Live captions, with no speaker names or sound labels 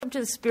to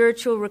the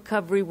Spiritual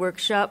Recovery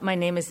Workshop. My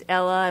name is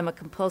Ella. I'm a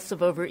compulsive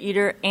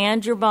overeater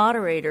and your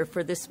moderator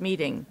for this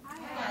meeting.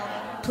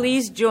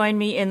 Please join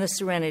me in the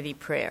Serenity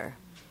Prayer.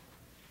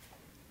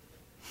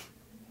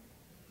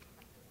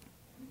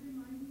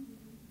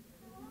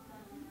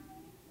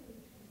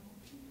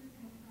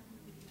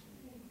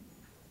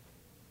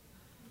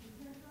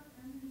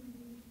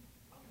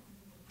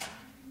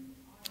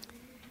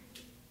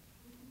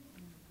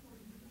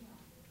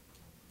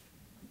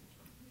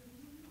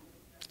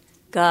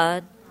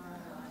 God,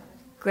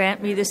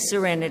 grant me the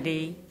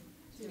serenity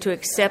to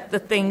accept the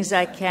things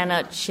I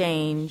cannot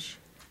change,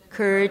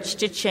 courage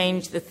to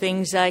change the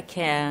things I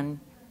can,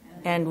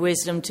 and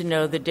wisdom to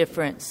know the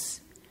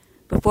difference.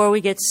 Before we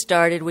get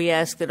started, we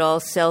ask that all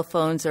cell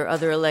phones or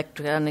other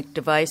electronic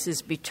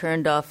devices be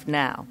turned off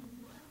now.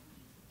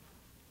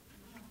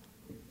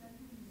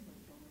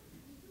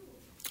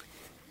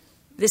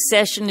 This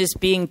session is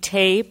being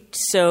taped,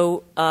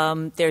 so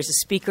there's a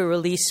speaker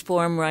release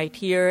form right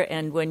here,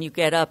 and when you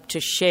get up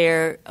to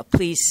share,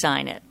 please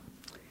sign it.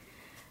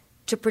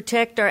 To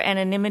protect our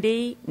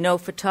anonymity, no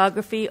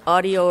photography,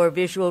 audio, or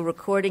visual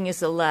recording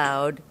is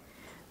allowed.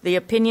 The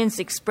opinions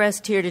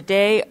expressed here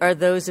today are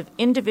those of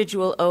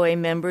individual OA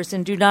members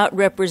and do not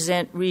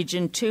represent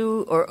Region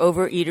 2 or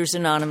Overeaters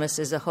Anonymous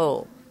as a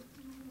whole.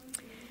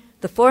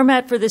 The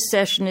format for this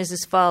session is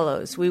as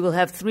follows. We will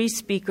have 3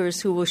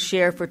 speakers who will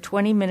share for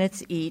 20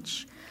 minutes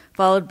each,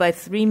 followed by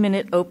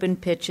 3-minute open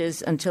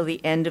pitches until the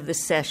end of the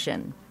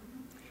session.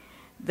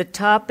 The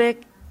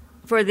topic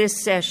for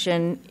this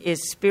session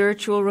is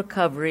spiritual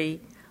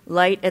recovery,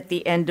 light at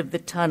the end of the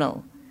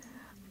tunnel.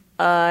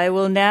 I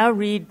will now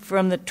read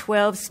from the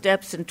 12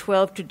 Steps and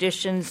 12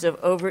 Traditions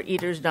of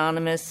Overeaters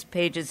Anonymous,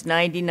 pages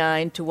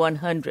 99 to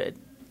 100.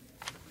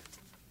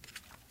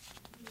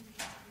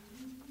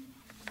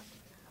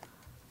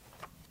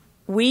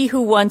 We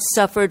who once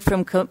suffered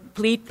from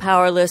complete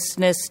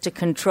powerlessness to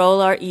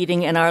control our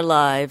eating and our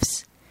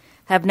lives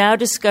have now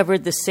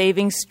discovered the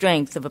saving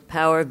strength of a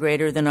power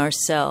greater than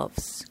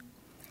ourselves.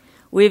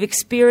 We have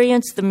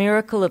experienced the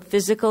miracle of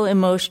physical,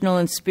 emotional,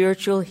 and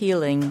spiritual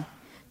healing,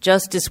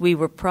 just as we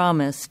were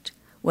promised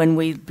when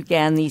we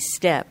began these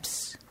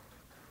steps.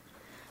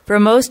 For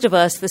most of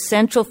us, the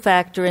central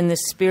factor in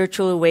this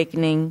spiritual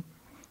awakening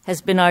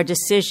has been our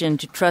decision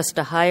to trust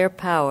a higher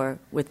power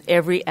with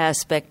every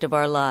aspect of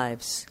our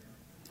lives.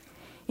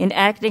 In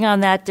acting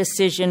on that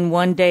decision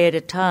one day at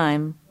a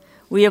time,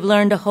 we have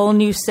learned a whole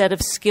new set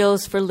of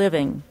skills for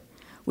living,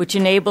 which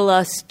enable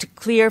us to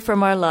clear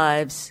from our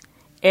lives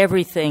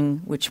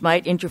everything which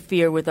might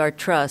interfere with our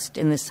trust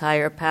in this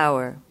higher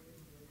power.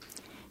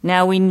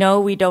 Now we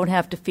know we don't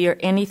have to fear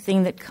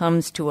anything that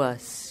comes to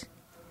us.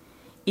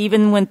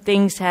 Even when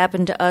things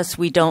happen to us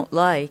we don't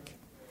like,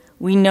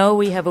 we know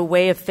we have a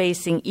way of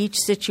facing each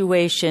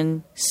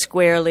situation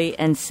squarely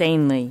and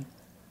sanely.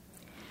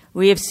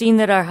 We have seen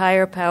that our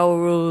higher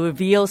power will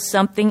reveal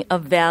something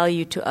of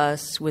value to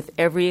us with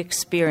every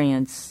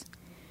experience,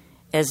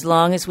 as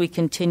long as we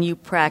continue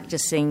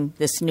practicing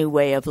this new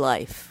way of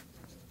life.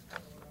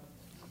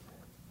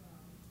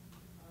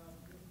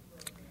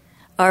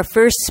 Our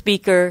first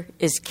speaker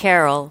is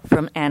Carol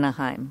from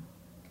Anaheim.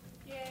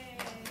 Yay.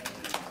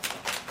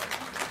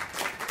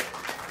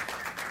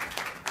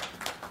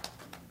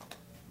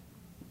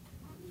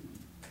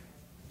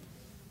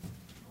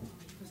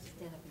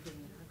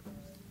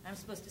 I'm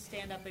supposed to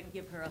stand up and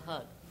give her a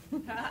hug.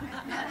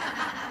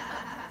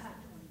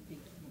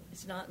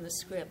 It's not in the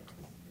script.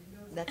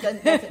 That's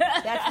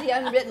the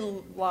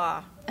unwritten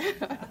law.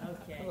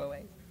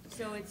 Okay.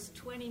 So it's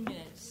 20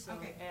 minutes. So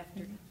okay.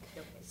 After.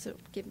 Okay. So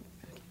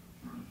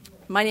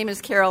my name is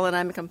Carol, and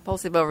I'm a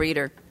compulsive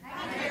overeater.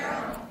 Hi,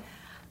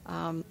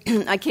 Carol.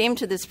 I came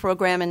to this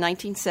program in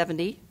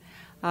 1970.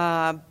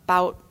 I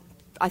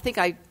think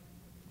I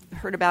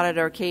heard about it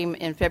or came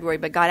in February,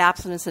 but got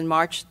abstinence in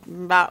March,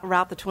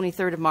 about the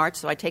 23rd of March,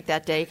 so I take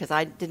that day because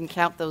I didn't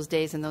count those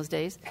days in those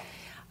days,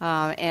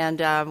 and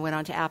went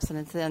on to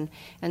abstinence then.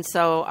 And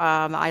so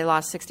I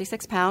lost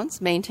 66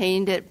 pounds,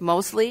 maintained it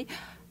mostly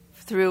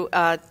through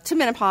to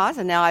menopause,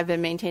 and now I've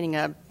been maintaining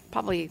a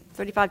probably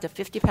 35 to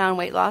 50-pound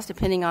weight loss,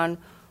 depending on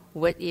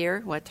what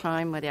year, what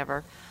time,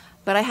 whatever.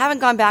 But I haven't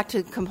gone back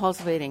to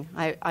compulsive eating.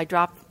 I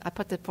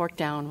put the fork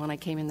down when I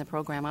came in the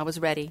program. I was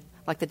ready,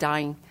 like the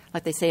dying,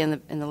 like they say in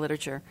the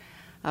literature.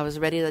 I was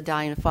ready to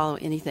die and follow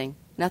anything.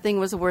 Nothing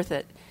was worth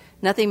it.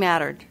 Nothing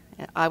mattered.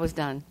 I was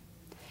done.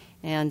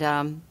 And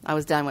I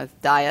was done with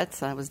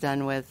diets. I was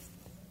done with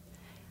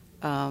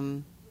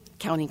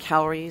counting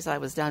calories. I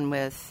was done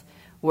with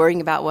worrying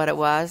about what it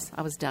was.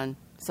 I was done.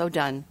 So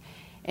done.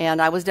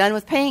 And I was done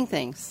with paying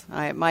things.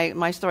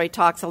 My story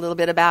talks a little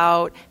bit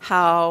about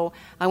how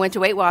I went to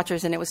Weight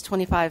Watchers and it was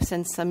 25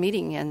 cents a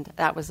meeting, and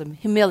that was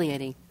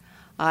humiliating.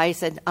 I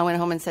went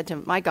home and said to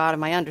my God and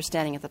my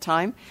understanding at the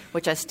time,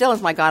 which I still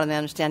is my God and the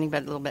understanding,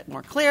 but a little bit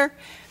more clear,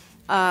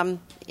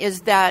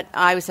 is that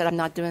I said, I'm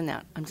not doing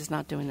that. I'm just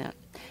not doing that.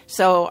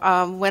 So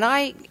when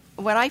I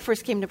when I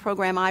first came to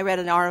program, I read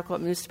a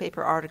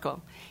newspaper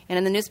article. And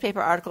in the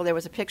newspaper article, there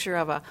was a picture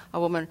of a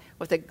woman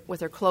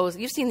with her clothes.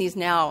 You've seen these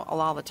now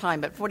all the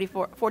time, but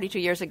 42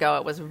 years ago,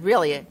 it was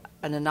really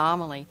an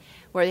anomaly,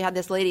 where you had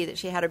this lady that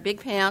she had her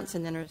big pants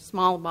and then her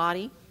small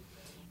body,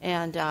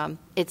 and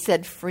it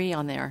said free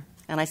on there.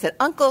 And I said,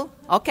 Uncle,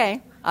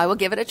 okay, I will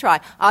give it a try.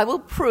 I will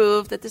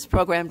prove that this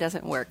program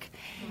doesn't work.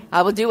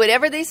 I will do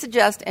whatever they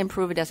suggest and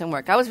prove it doesn't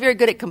work. I was very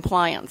good at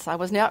compliance. I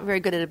was not very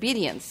good at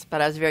obedience,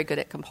 but I was very good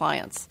at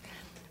compliance.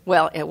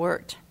 Well, it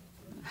worked,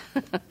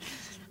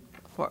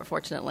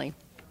 fortunately.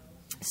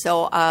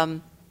 So,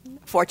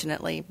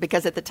 fortunately,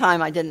 because at the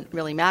time I didn't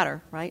really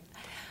matter, right?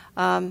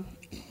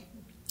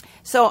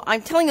 So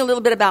I'm telling you a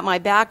little bit about my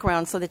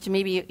background so that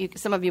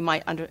some of you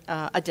might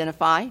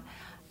identify,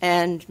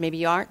 and maybe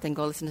you aren't, then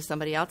go listen to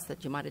somebody else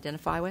that you might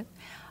identify with.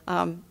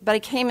 But I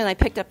came and I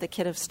picked up the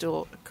kit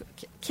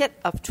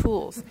of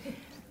tools.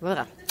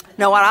 Ugh.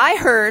 Now, what I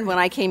heard when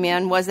I came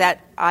in was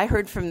that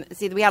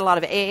we had a lot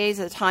of AAs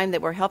at the time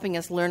that were helping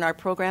us learn our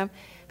program,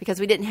 because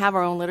we didn't have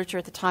our own literature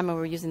at the time, and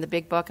we were using the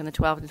big book and the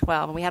 12 and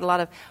 12. And we had a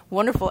lot of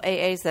wonderful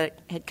AAs that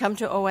had come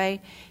to OA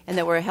and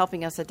that were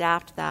helping us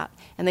adapt that.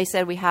 And they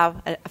said we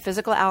have a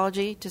physical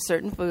allergy to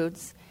certain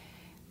foods,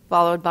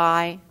 followed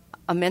by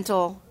a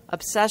mental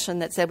obsession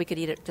that said we could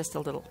eat it just a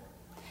little.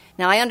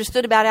 Now, I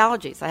understood about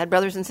allergies. I had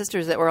brothers and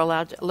sisters that were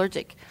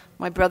allergic.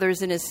 My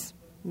brother's in his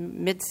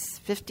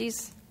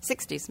mid-60s,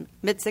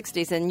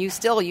 and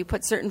you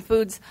put certain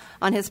foods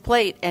on his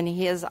plate, and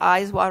his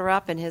eyes water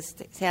up, and his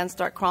hands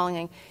start crawling,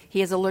 and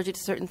he is allergic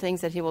to certain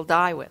things that he will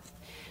die with.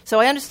 So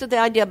I understood the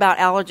idea about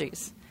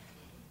allergies.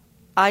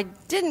 I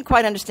didn't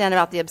quite understand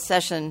about the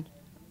obsession,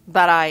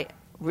 but I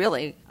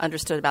really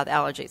understood about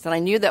allergies. And I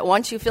knew that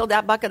once you filled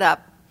that bucket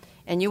up,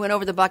 and you went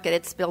over the bucket,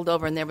 it spilled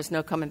over, and there was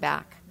no coming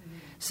back.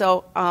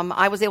 So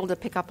I was able to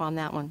pick up on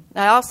that one.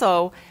 I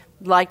also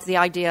liked the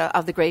idea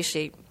of the gray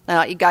sheet.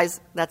 You guys,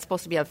 that's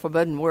supposed to be a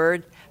forbidden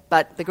word,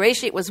 but the gray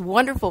sheet was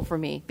wonderful for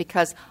me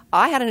because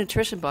I had a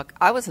nutrition book.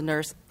 I was a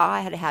nurse.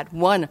 I had had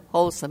one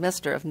whole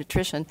semester of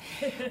nutrition,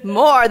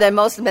 more than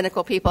most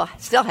medical people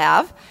still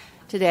have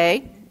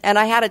today. And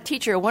I had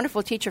a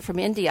wonderful teacher from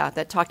India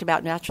that talked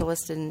about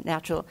naturalist and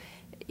natural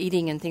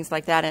eating and things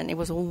like that, and it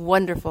was a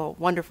wonderful,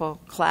 wonderful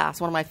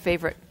class, one of my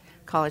favorite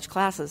college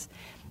classes.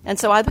 And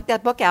so I took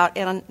that book out,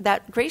 and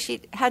that gray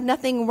sheet had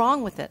nothing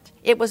wrong with it.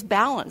 It was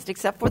balanced,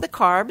 except for the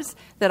carbs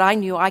that I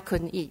knew I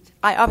couldn't eat.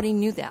 I already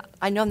knew that.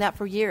 I'd known that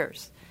for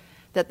years,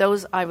 that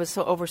those I was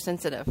so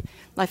oversensitive.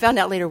 And I found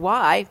out later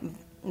why.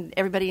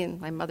 Everybody in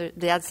my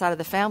dad's side of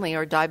the family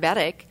are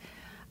diabetic,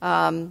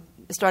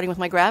 starting with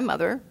my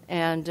grandmother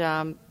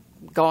and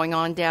going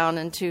on down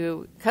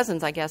into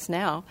cousins, I guess,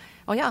 now.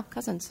 Oh, yeah,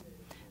 cousins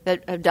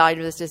that have died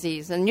of this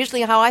disease. And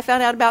usually how I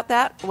found out about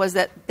that was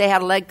that they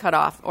had a leg cut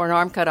off or an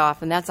arm cut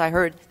off, and I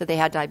heard that they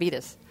had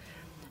diabetes.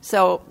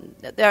 So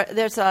it's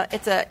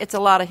a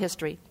lot of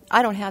history.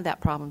 I don't have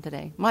that problem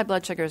today. My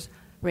blood sugars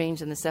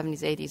range in the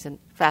 70s, 80s, and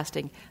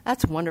fasting.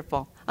 That's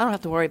wonderful. I don't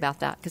have to worry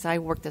about that because I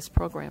work this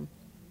program.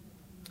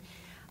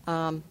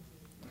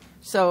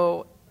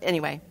 So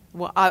anyway,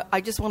 well,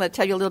 I just want to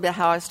tell you a little bit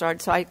how I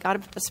started. So I got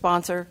a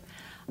sponsor.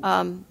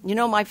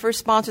 My first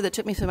sponsor that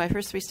took me through my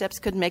first 3 steps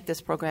couldn't make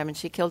this program, and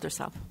she killed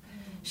herself.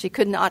 She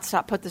could not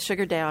put the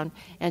sugar down,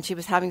 and she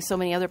was having so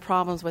many other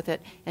problems with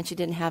it, and she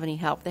didn't have any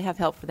help. They have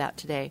help for that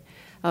today,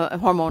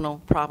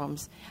 hormonal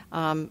problems,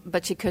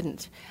 but she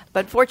couldn't.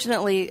 But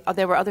fortunately,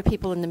 there were other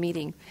people in the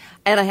meeting.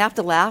 And I have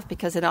to laugh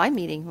because in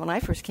iMeeting, when I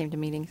first came to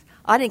meetings,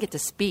 I didn't get to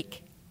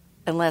speak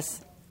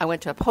unless I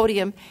went to a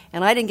podium,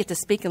 and I didn't get to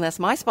speak unless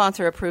my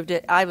sponsor approved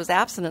it. I was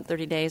abstinent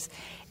 30 days,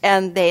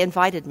 and they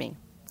invited me.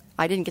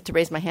 I didn't get to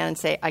raise my hand and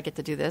say, I get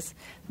to do this.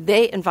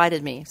 They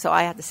invited me, so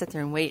I had to sit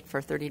there and wait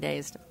for 30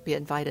 days to be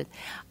invited.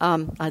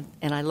 And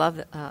I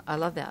love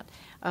that.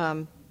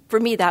 For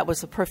me, that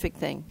was a perfect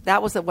thing.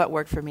 That was what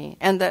worked for me.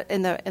 And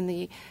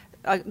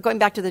going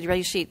back to the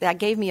gray sheet, that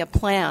gave me a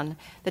plan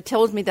that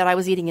told me that I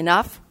was eating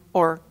enough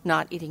or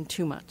not eating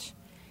too much.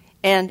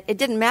 And it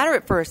didn't matter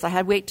at first. I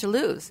had weight to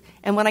lose.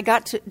 And when I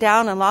got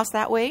down and lost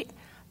that weight,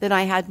 then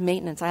I had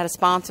maintenance. I had a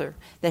sponsor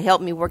that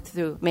helped me work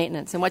through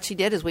maintenance. And what she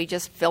did is we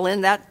just fill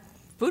in that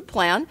food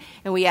plan,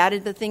 and we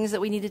added the things that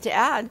we needed to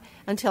add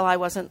until I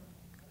wasn't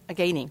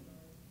gaining.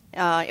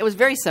 It was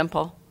very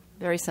simple,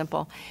 very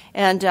simple.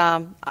 And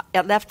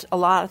it left a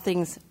lot of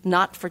things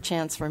not for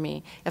chance for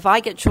me. If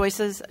I get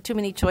too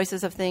many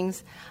choices of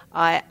things,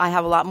 I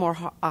have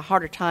a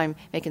harder time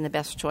making the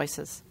best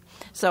choices.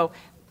 So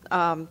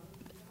I'm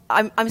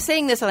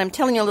saying this, and I'm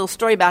telling you a little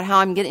story about how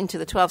I'm getting to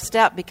the 12th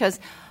step, because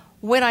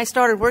when I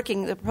started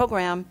working the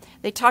program,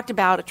 they talked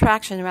about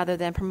attraction rather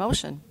than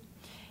promotion.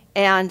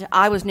 And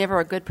I was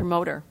never a good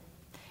promoter.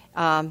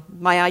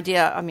 My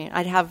idea,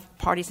 I'd have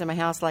parties in my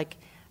house like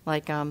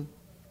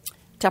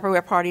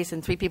Tupperware parties,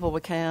 and 3 people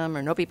would come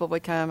or no people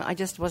would come. I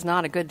just was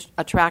not a good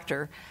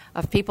attractor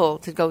of people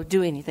to go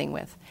do anything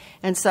with.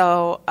 And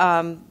so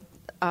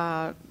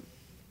I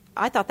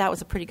thought that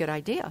was a pretty good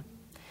idea.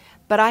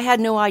 But I had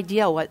no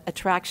idea what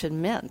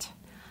attraction meant.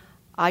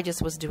 I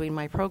just was doing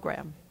my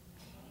program.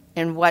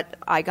 And what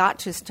I got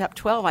to step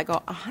 12, I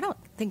go, I don't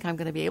think I'm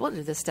going to be able to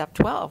do this step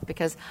 12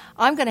 because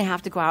I'm going to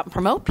have to go out and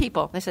promote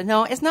people. They said,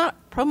 no, it's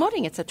not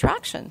promoting, it's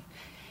attraction.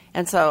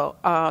 And so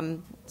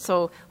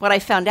what I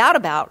found out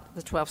about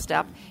the 12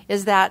 step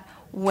is that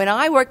when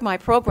I work my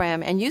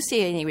program and you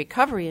see any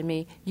recovery in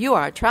me, you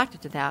are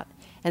attracted to that.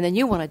 And then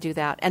you want to do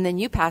that. And then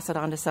you pass it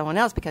on to someone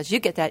else because you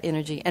get that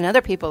energy and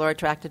other people are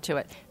attracted to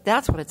it.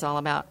 That's what it's all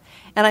about.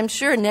 And I'm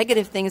sure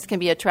negative things can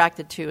be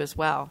attracted to as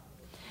well.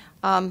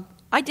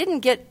 I didn't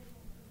get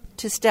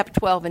to step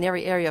 12 in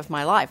every area of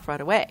my life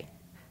right away.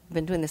 I've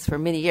been doing this for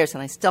many years,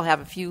 and I still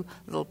have a few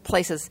little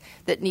places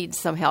that need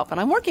some help, and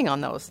I'm working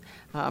on those.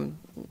 I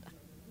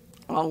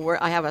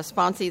have a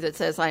sponsee that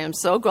says, I am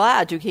so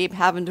glad you keep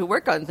having to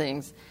work on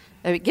things.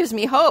 It gives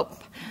me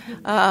hope.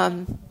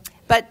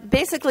 But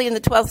basically in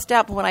the 12th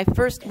step, when I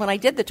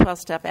did the 12th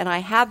step, and I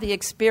had the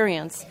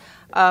experience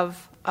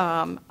of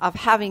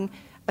having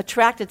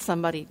attracted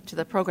somebody to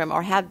the program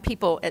or had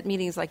people at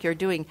meetings like you're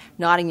doing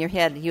nodding your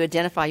head, you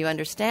identify, you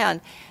understand,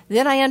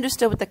 then I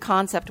understood what the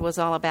concept was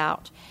all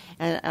about.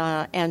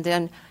 And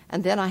then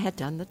I had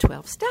done the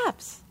 12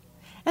 steps.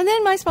 And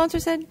then my sponsor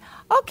said,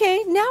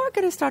 okay, now we're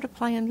going to start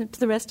applying them to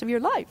the rest of your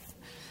life.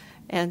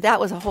 And that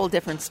was a whole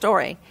different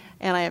story.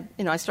 And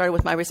I started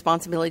with my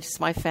responsibilities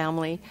to my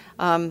family.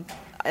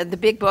 The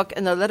big book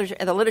and the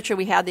literature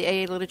we had, the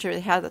AA literature we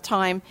had at the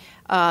time,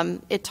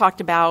 it talked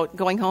about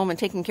going home and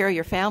taking care of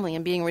your family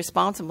and being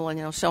responsible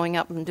and showing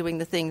up and doing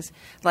the things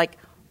like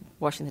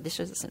washing the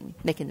dishes and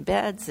making the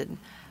beds and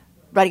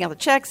writing out the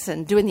checks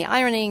and doing the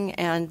ironing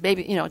and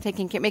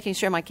making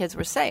sure my kids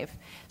were safe.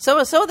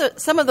 So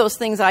some of those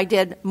things I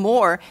did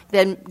more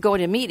than go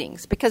to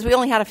meetings because we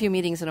only had a few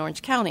meetings in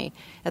Orange County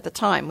at the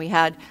time. We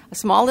had a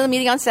small little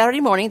meeting on Saturday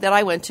morning that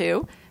I went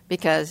to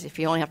because if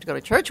you only have to go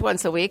to church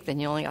once a week, then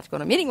you only have to go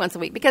to a meeting once a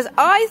week because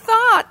I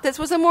thought this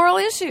was a moral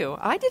issue.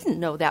 I didn't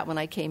know that when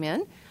I came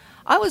in.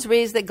 I was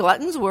raised that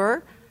gluttons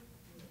were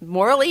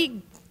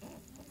morally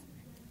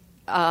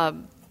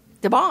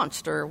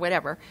debauched or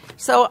whatever.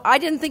 So I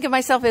didn't think of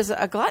myself as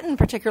a glutton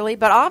particularly,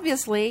 but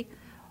obviously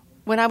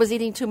when I was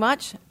eating too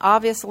much,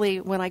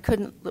 obviously when I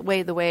couldn't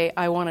weigh the way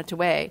I wanted to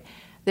weigh,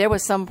 there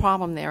was some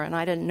problem there and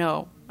I didn't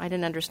know. I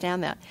didn't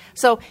understand that.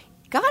 So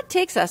God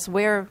takes us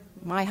where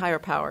my higher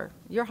power,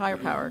 your higher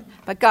power,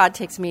 but God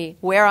takes me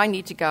where I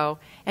need to go,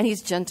 and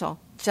He's gentle.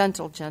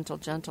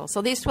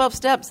 So these 12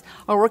 steps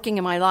are working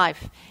in my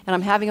life, and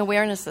I'm having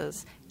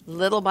awarenesses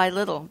little by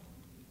little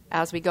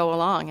as we go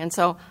along. And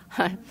so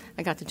I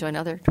got to join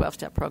other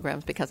 12-step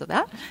programs because of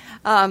that.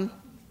 And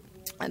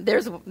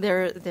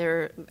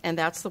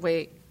that's the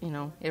way,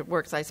 it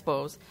works, I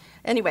suppose.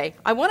 Anyway,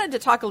 I wanted to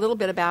talk a little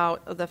bit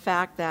about the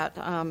fact that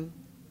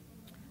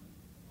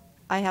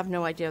I have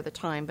no idea of the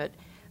time, but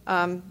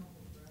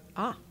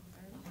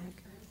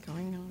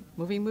going on,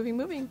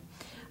 moving.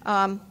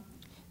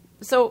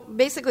 So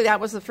basically, that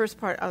was the first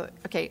part. I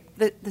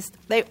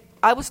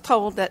was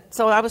told that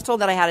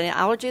I had an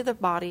allergy of the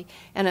body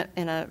and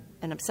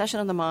an obsession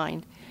of the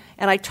mind,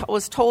 and I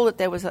was told that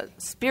there was a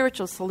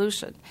spiritual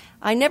solution.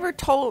 I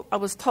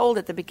was told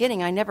at the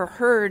beginning. I never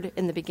heard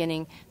in the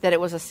beginning that it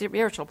was a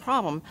spiritual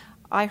problem.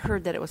 I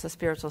heard that it was a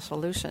spiritual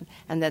solution,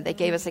 and that they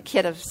gave us a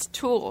kit of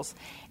tools.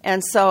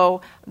 And so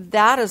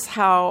that is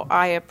how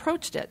I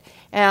approached it.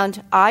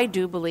 And I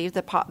do believe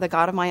that the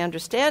God of my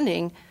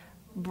understanding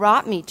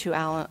brought me to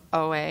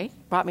OA,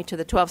 brought me to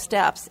the 12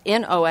 steps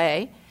in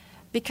OA,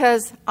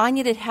 because I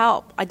needed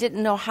help. I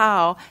didn't know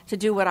how to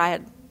do what I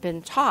had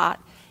been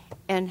taught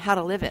and how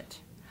to live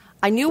it.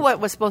 I knew what I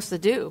was supposed to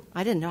do.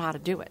 I didn't know how to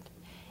do it.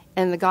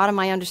 And the God of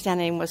my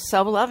understanding was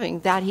so loving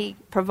that He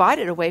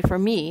provided a way for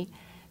me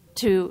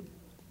to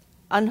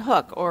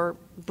unhook or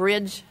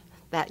bridge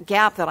that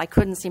gap that I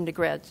couldn't seem to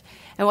bridge.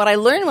 And what I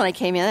learned when I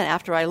came in, and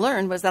after I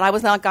learned, was that I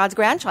was not God's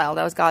grandchild.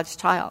 I was God's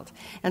child.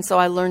 And so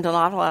I learned a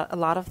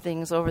lot of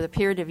things over the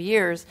period of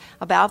years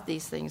about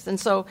these things. And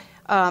so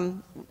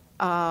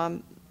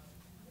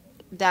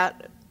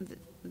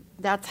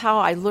that's how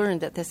I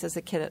learned that this is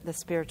a kit of the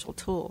spiritual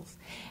tools.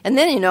 And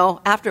then,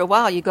 after a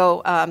while, you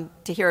go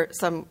to hear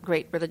some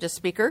great religious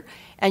speaker,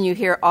 and you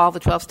hear all the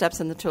 12 steps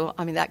in the tool.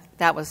 I mean,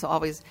 that was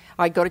always,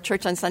 or I'd go to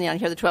church on Sunday, and I'd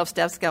hear the 12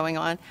 steps going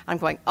on. I'm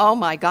going, oh,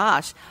 my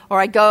gosh. Or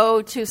I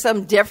go to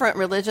some different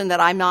religion that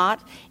I'm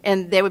not,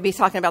 and they would be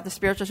talking about the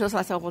spiritual tools, and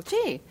I said, well,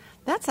 gee,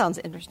 that sounds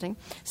interesting.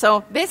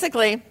 So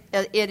basically,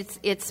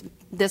 it's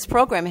this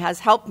program has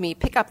helped me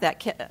pick up that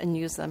kit and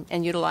use them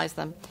and utilize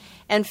them.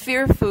 And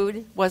fear of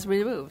food was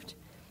removed.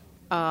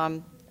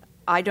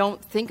 I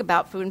don't think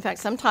about food. In fact,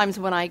 sometimes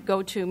when I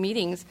go to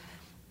meetings,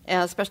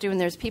 especially when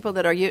there's people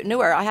that are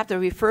newer, I have to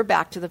refer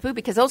back to the food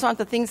because those aren't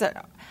the things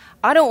that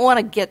I don't want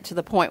to get to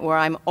the point where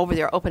I'm over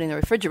there opening the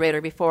refrigerator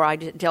before I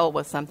deal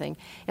with something.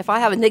 If I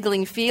have a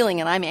niggling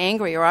feeling and I'm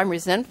angry or I'm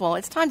resentful,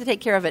 it's time to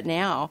take care of it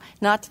now,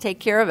 not to take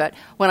care of it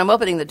when I'm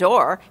opening the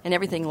door and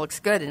everything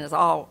looks good and is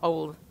all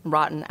old,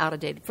 rotten,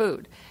 out-of-date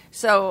food.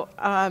 So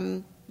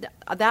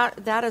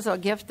that is a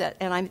gift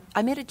and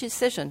I made a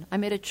decision. I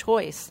made a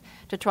choice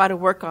to try to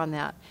work on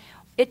that.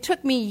 it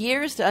took me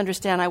years to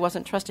understand I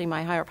wasn't trusting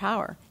my higher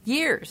power.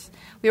 Years.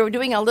 We were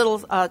doing a little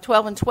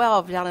 12 and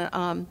 12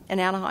 down in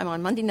Anaheim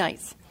on Monday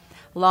nights,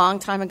 a long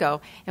time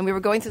ago. And we were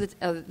going through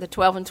the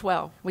 12 and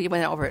 12. We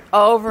went over it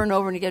over and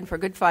over and again for a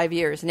good 5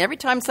 years. And every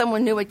time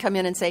someone new would come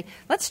in and say,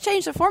 let's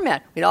change the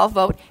format, we'd all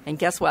vote. And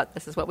guess what?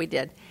 This is what we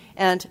did.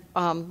 And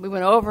we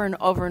went over and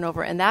over and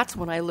over. And that's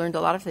when I learned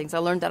a lot of things. I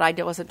learned that I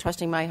wasn't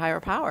trusting my higher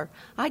power.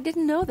 I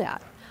didn't know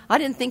that. I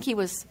didn't think he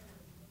was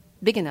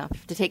big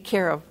enough to take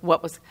care of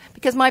what was,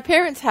 because my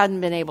parents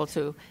hadn't been able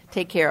to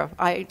take care of.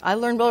 I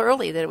learned real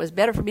early that it was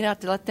better for me not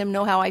to let them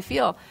know how I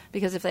feel,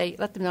 because if they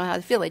let them know how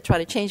I feel, they try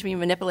to change me,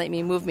 manipulate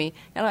me, move me,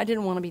 and I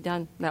didn't want to be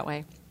done that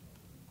way.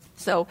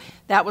 So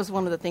that was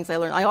one of the things I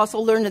learned. I also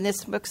learned in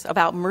this book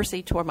about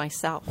mercy toward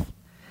myself.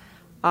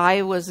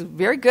 I was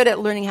very good at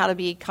learning how to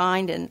be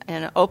kind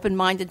and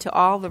open-minded to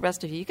all the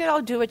rest of you. You could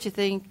all do what you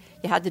think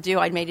you had to do.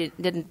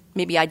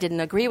 Maybe I didn't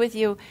agree with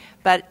you,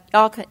 but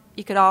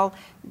you could all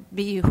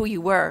be who you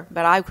were,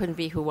 but I couldn't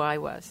be who I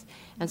was.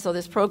 And so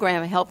this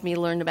program helped me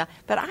learn about,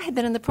 but I had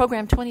been in the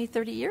program 20,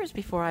 30 years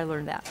before I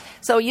learned that.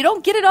 So you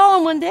don't get it all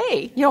in one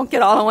day. You don't get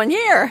it all in 1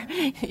 year.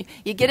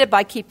 You get it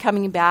by keep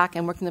coming back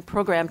and working the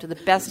program to the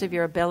best of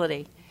your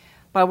ability,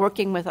 by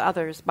working with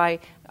others,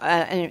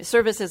 and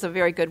service is a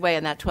very good way,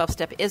 and that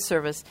 12-step is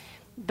service.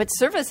 But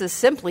service is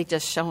simply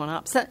just showing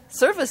up.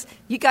 Service,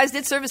 you guys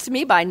did service to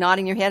me by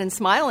nodding your head and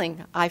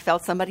smiling. I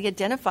felt somebody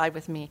identified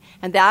with me.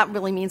 And that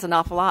really means an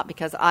awful lot,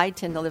 because I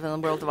tend to live in a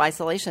world of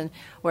isolation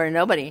where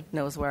nobody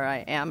knows where I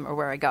am or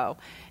where I go.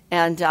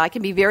 And I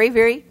can be very,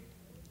 very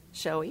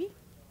showy,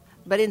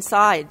 but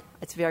inside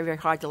it's very, very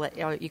hard to let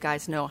you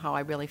guys know how I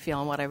really feel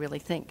and what I really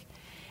think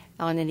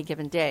on any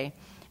given day.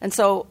 And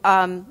so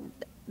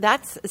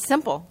that's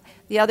simple.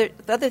 The other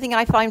thing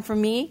I find for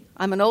me,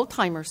 I'm an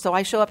old-timer, so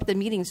I show up at the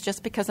meetings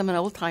just because I'm an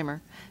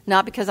old-timer,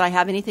 not because I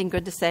have anything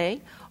good to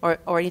say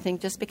or anything,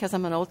 just because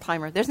I'm an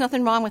old-timer. There's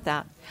nothing wrong with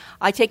that.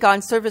 I take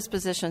on service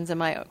positions in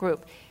my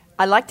group.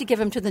 I like to give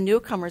them to the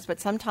newcomers, but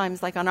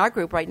sometimes, like on our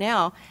group right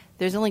now,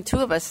 there's only 2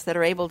 of us that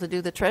are able to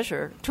do the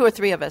treasurer. 2 or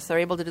 3 of us are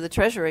able to do the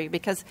treasury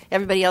because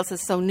everybody else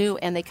is so new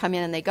and they come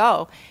in and they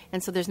go,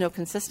 and so there's no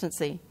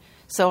consistency.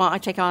 So I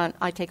take on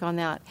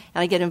that,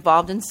 and I get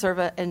involved in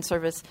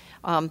service,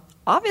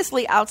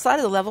 obviously outside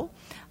of the level,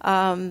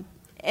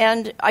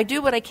 and I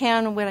do what I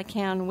can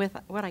with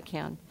what I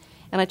can,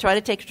 and I try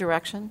to take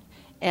direction.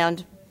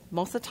 And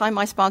most of the time,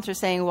 my sponsor is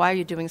saying, "Why are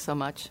you doing so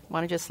much? Why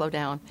don't you just slow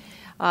down?"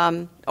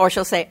 Or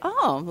she'll say,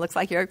 "Oh, looks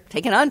like you're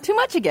taking on too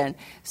much again."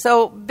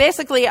 So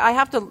basically, you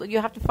have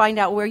to find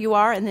out where you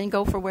are and then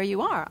go for where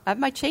you are. I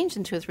might change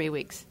in 2 or 3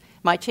 weeks.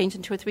 Might change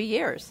in 2 or 3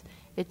 years.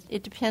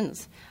 It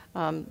depends.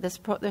 This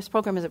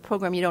program is a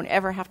program you don't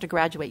ever have to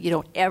graduate. You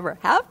don't ever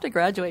have to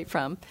graduate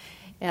from.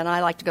 And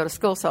I like to go to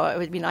school, so it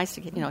would be nice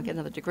to get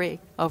another degree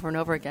over and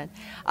over again.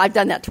 I've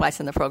done that twice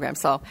in the program,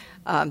 so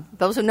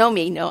those who know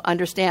me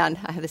understand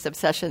I have this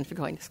obsession for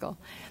going to school.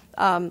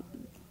 Time?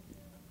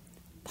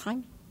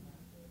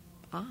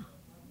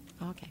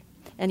 Okay.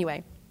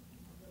 Anyway,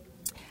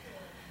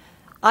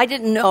 I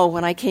didn't know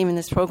when I came in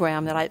this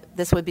program that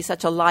this would be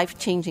such a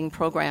life-changing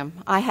program.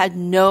 I had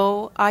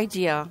no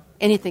idea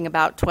anything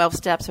about 12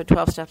 steps or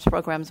 12 steps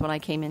programs when I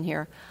came in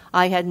here.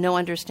 I had no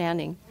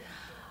understanding.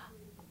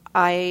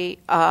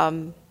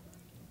 I'm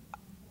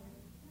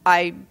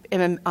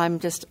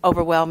just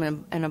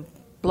overwhelmed and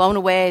blown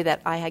away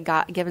that I had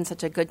given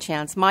such a good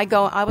chance.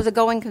 As a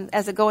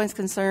going's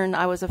concerned,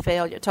 I was a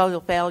failure,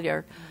 total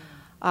failure.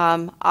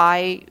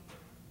 I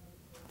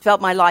felt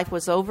my life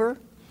was over.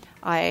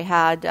 I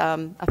had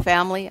a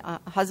family, a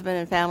husband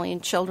and family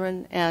and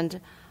children, and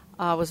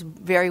was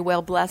very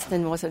well blessed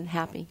and wasn't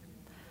happy.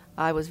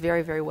 I was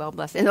very, very well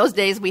blessed. In those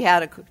days, we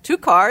had 2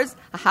 cars,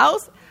 a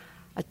house,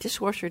 a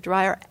dishwasher,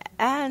 dryer,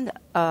 and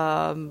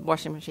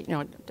washing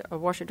machine. A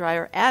washer,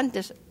 dryer, and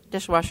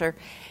dishwasher,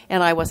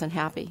 and I wasn't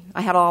happy.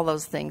 I had all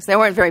those things. They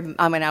weren't very.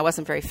 I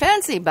wasn't very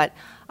fancy, but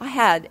I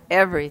had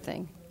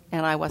everything,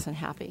 and I wasn't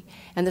happy.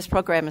 And this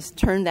program has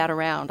turned that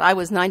around. I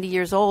was 90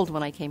 years old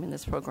when I came in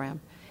this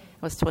program.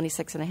 I was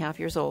 26 and a half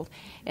years old,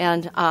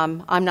 and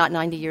I'm not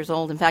 90 years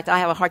old. In fact, I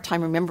have a hard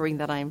time remembering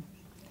that I'm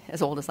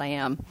as old as I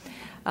am.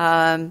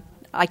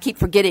 I keep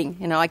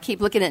forgetting, I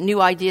keep looking at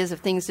new ideas of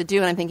things to do,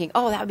 and I'm thinking,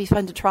 oh, that would be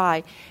fun to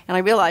try. And I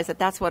realize that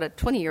that's what a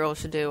 20-year-old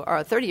should do, or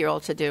a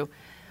 30-year-old should do,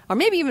 or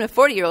maybe even a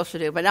 40-year-old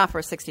should do, but not for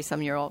a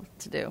 60-some-year-old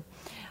to do.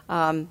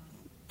 I'm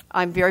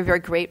very, very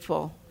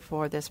grateful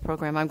for this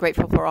program. I'm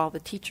grateful for all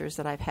the teachers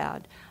that I've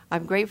had.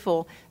 I'm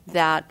grateful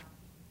that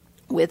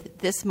with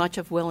this much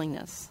of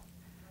willingness,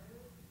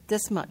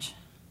 this much,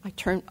 I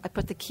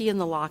put the key in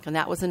the lock, and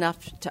that was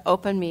enough to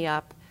open me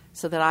up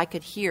so that I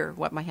could hear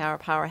what my higher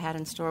power had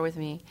in store with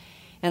me,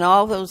 and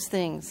all those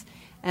things.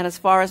 And as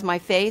far as my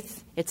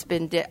faith,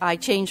 I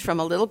changed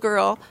from a little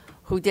girl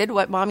who did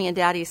what Mommy and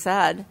Daddy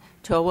said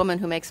to a woman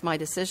who makes my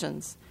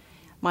decisions.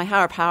 My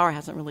higher power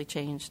hasn't really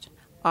changed.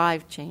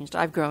 I've changed.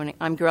 I'm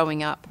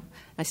growing up.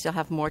 I still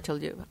have more to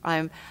do.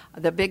 I'm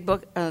the big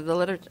book, the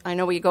literature. I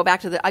know I go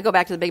back to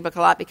the big book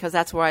a lot because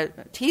that's where I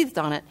teethed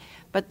on it.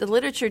 But the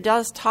literature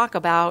does talk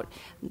about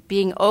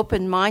being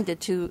open-minded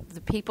to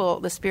the people,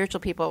 the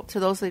spiritual people, to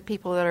those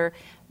people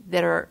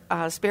that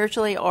are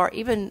spiritually or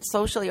even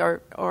socially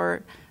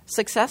or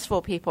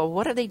successful people.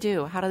 What do they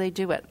do? How do they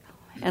do it?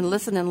 And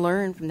listen and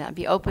learn from that.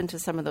 Be open to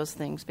some of those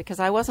things, because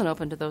I wasn't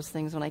open to those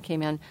things when I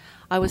came in.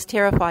 I was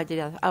terrified to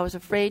death. I was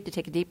afraid to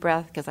take a deep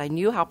breath because I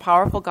knew how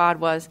powerful God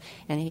was,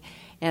 and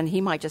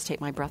he might just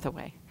take my breath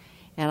away.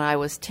 And I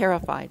was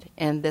terrified.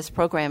 And this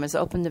program has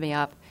opened me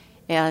up.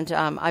 And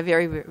I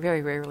very,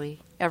 very rarely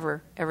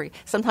ever.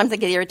 Sometimes I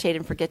get irritated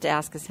and forget to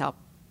ask his help.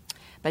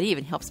 But he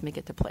even helps me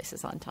get to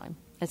places on time.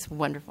 It's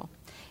wonderful.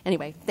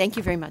 Anyway, thank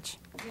you very much.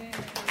 Yeah.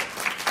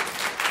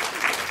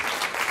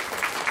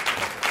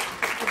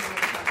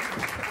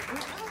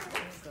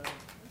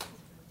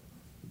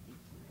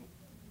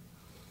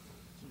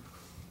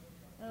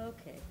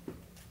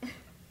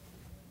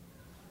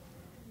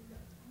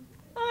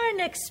 Our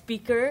next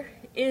speaker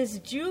is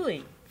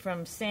Julie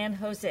from San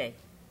Jose.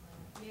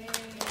 Yay.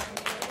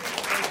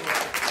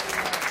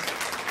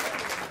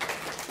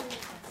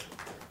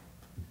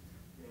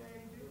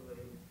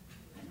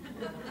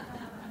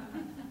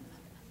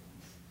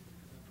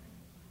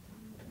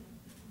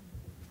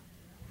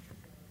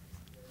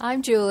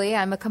 I'm Julie.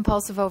 I'm a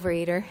compulsive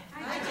overeater.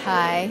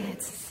 Hi.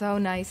 It's so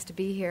nice to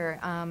be here,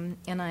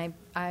 and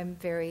I'm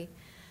very,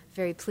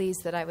 very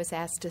pleased that I was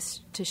asked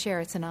to share.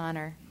 It's an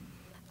honor.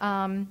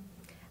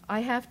 I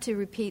have to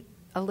repeat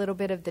a little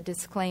bit of the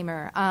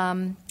disclaimer.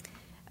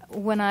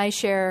 When I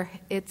share,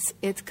 it's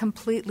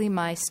completely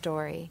my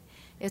story.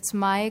 It's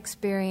my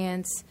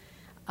experience.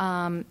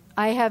 I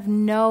have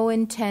no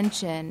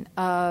intention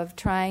of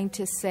trying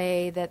to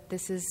say that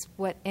this is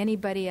what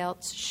anybody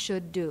else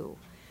should do.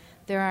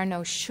 There are no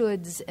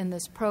shoulds in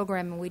this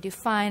program, and we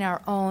define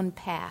our own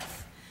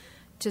path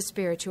to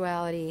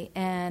spirituality.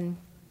 And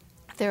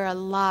there are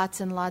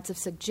lots and lots of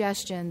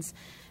suggestions,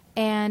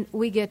 and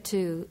we get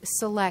to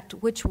select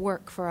which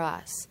work for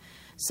us.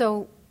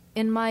 So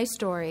in my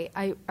story,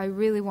 I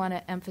really want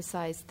to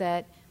emphasize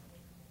that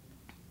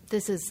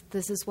this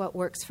is what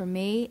works for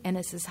me, and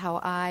this is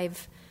how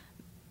I've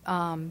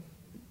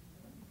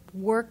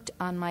worked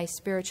on my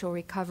spiritual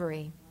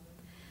recovery.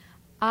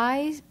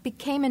 I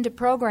came into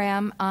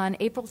program on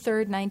April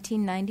 3rd,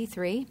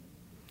 1993.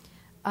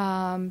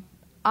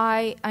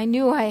 I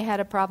knew I had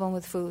a problem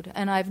with food,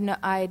 and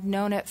I'd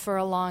known it for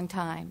a long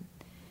time.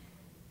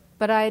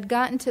 But I had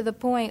gotten to the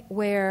point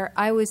where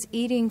I was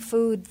eating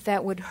food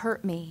that would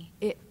hurt me.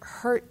 It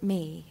hurt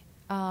me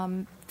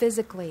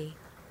physically,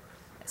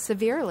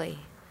 severely.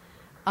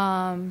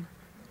 And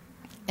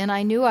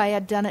I knew I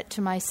had done it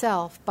to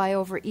myself by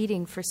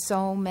overeating for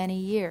so many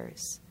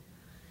years.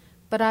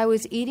 But I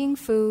was eating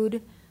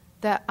food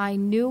that I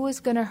knew was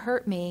going to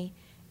hurt me,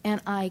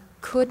 and I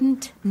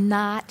couldn't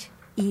not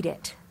eat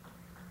it.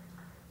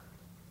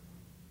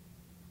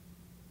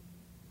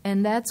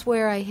 And that's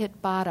where I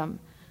hit bottom.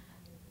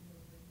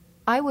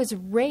 I was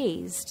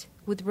raised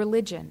with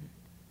religion.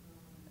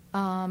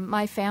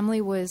 My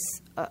family was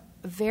a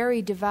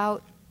very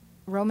devout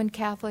Roman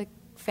Catholic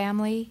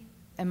family,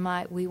 and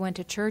we went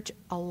to church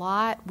a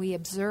lot. We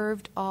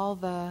observed all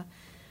the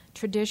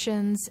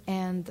traditions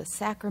and the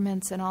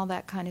sacraments and all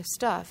that kind of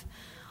stuff.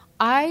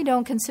 I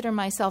don't consider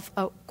myself,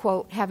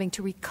 quote, having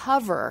to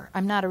recover.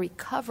 I'm not a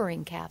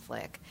recovering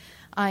Catholic.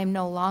 I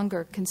no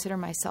longer consider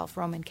myself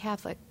Roman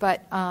Catholic.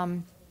 But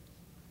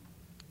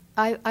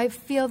I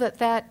feel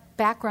that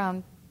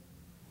background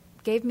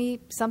gave me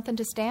something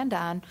to stand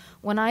on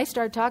when I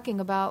started talking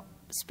about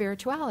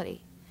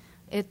spirituality.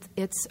 It's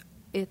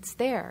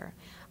there.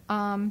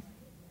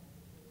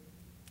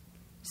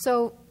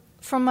 So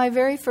from my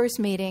very first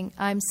meeting,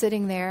 I'm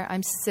sitting there.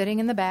 I'm sitting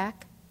in the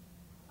back.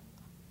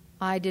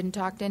 I didn't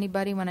talk to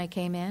anybody when I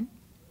came in.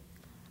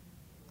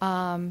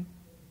 And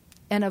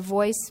a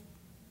voice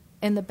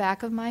in the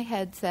back of my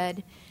head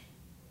said,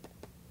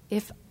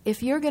 if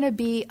you're going to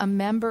be a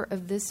member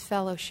of this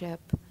fellowship,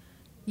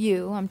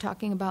 I'm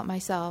talking about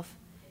myself,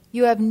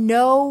 you have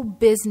no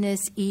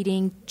business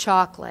eating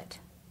chocolate.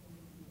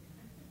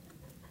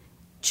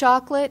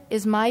 Chocolate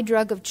is my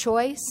drug of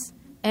choice,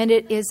 and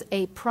it is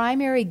a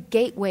primary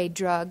gateway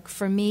drug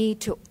for me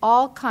to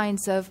all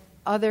kinds of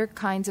other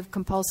kinds of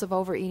compulsive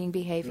overeating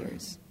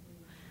behaviors.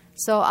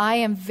 So I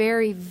am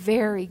very,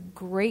 very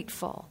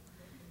grateful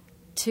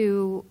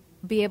to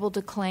be able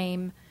to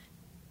claim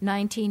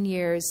 19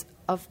 years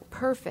of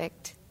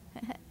perfect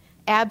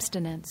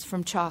abstinence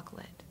from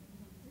chocolate.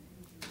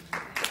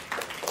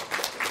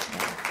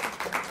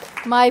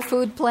 My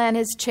food plan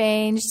has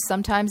changed.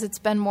 Sometimes it's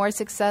been more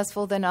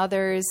successful than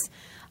others.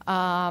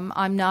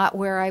 I'm not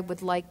where I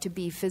would like to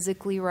be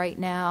physically right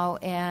now,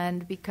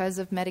 and because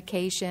of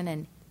medication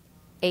and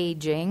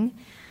aging,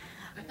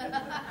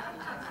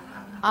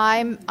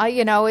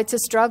 it's a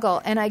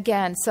struggle. And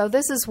again, so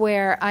this is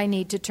where I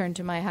need to turn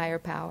to my higher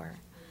power.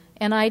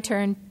 And I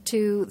turn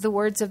to the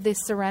words of this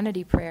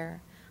Serenity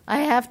Prayer. I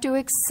have to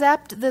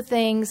accept the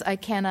things I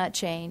cannot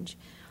change.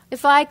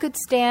 If I could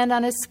stand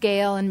on a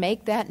scale and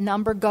make that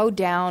number go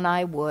down,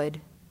 I would.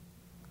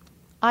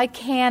 I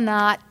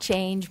cannot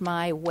change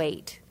my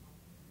weight.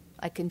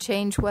 I can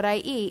change what I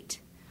eat.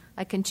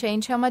 I can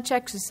change how much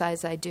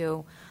exercise I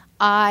do.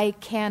 I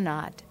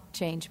cannot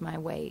change my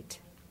weight.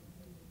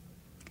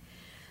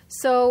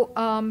 So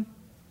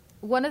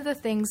one of the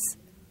things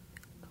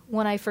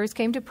when I first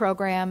came to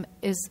program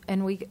is,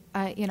 and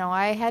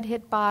I had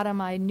hit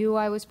bottom. I knew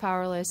I was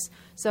powerless.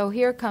 So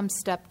here comes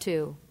step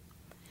 2.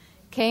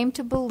 Came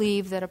to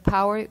believe that a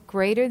power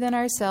greater than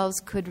ourselves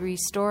could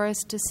restore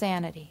us to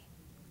sanity.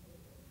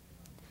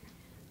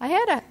 I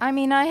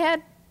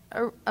had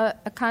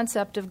a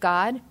concept of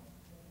God,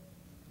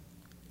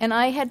 and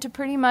I had to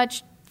pretty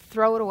much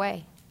throw it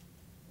away.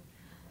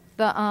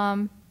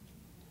 There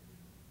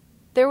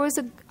was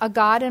a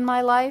God in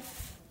my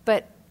life,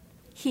 but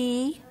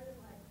he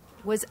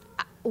was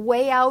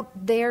way out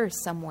there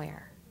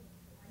somewhere.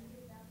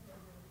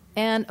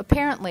 And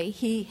apparently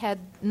he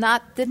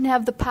didn't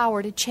have the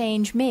power to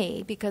change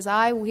me, because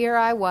here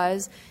I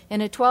was in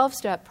a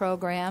 12-step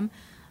program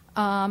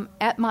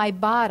at my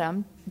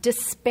bottom,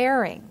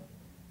 despairing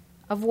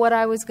of what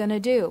I was going to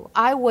do.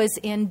 I was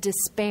in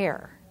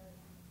despair.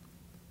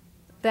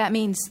 That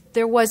means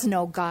there was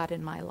no God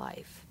in my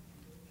life.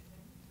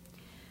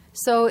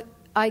 So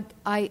I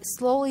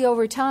slowly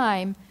over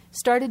time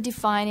started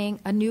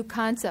defining a new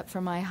concept for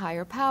my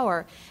higher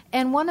power.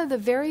 And one of the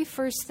very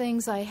first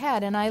things I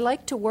had, and I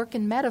like to work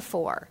in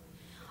metaphor,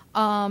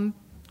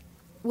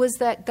 was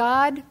that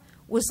God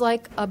was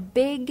like a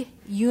big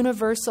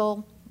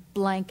universal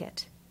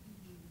blanket.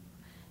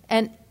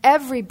 And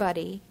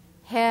everybody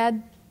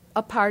had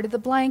a part of the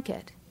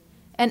blanket.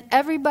 And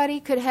everybody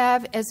could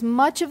have as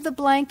much of the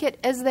blanket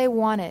as they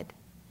wanted.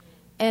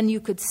 And you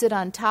could sit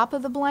on top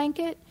of the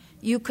blanket.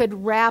 You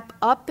could wrap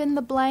up in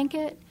the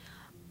blanket.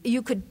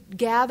 You could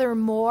gather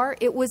more.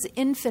 It was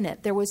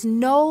infinite. There was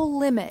no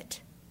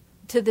limit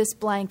to this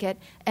blanket,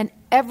 and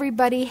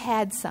everybody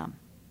had some.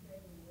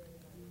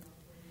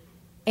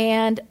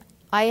 And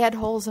I had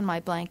holes in my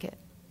blanket.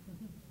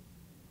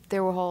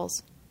 There were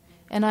holes.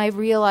 And I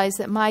realized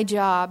that my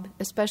job,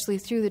 especially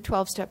through the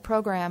 12-step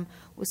program,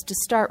 was to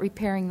start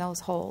repairing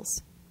those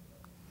holes.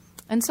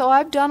 And so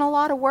I've done a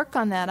lot of work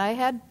on that. I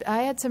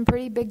had some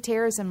pretty big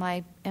tears in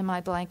my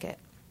blanket.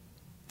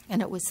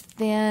 And it was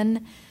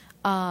thin,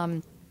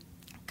 kind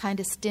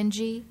of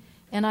stingy,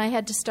 and I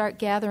had to start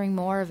gathering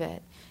more of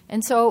it.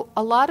 And so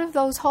a lot of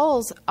those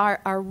holes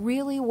are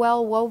really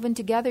well woven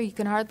together. You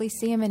can hardly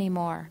see them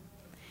anymore.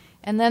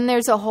 And then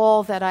there's a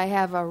hole that I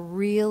have a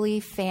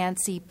really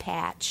fancy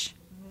patch.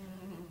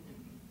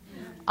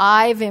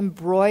 I've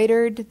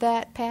embroidered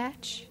that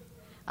patch.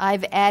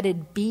 I've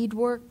added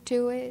beadwork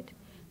to it.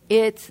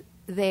 It's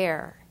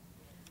there.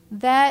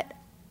 That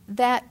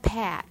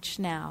patch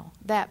now,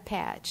 that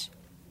patch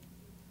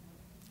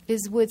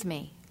is with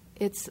me.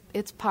 It's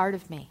part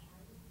of me.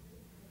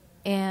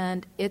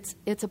 And it's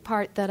a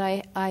part that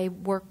I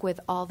work with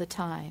all the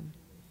time.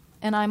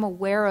 And I'm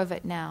aware of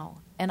it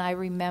now, and I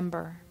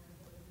remember.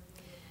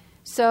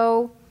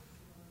 So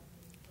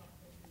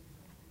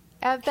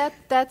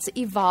that's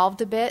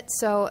evolved a bit.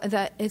 So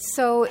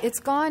it's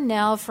gone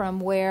now from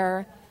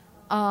where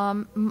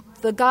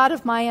the God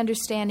of my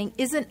understanding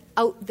isn't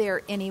out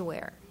there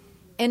anywhere,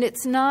 and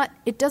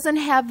it doesn't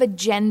have a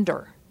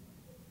gender.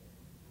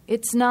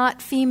 It's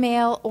not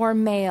female or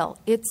male.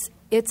 It's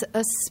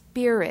a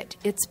spirit.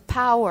 It's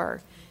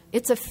power.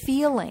 It's a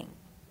feeling.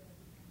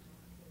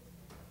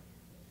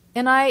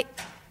 And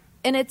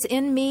it's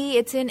in me.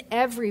 It's in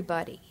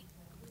everybody.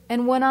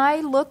 And when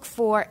I look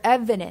for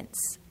evidence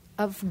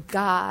of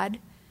God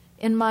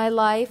in my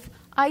life,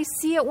 I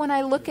see it when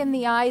I look in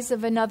the eyes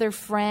of another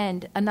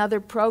friend, another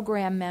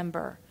program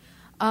member,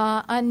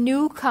 a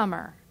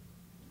newcomer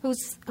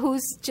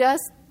who's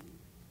just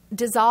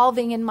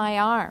dissolving in my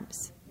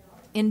arms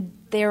in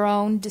their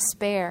own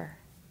despair.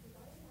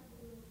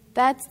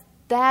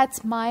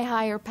 That's my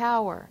higher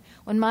power.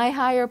 When my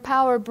higher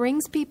power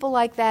brings people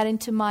like that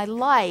into my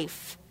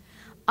life,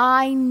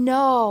 I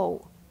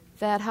know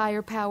that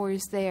higher power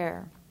is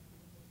there.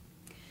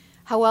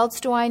 How else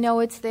do I know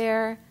it's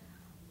there?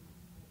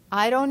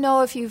 I don't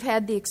know if you've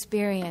had the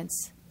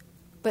experience,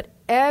 but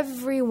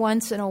every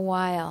once in a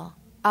while,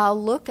 I'll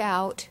look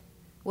out,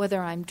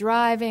 whether I'm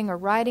driving or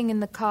riding in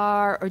the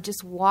car or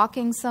just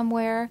walking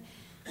somewhere,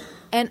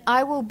 and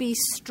I will be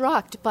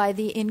struck by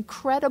the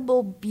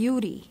incredible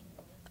beauty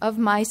of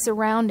my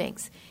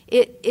surroundings.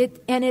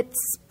 It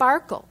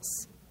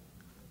sparkles.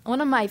 One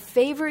of my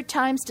favorite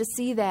times to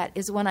see that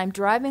is when I'm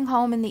driving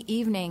home in the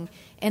evening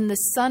and the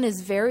sun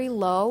is very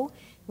low,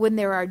 when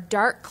there are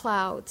dark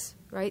clouds,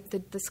 right?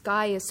 The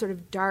sky is sort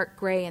of dark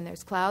gray and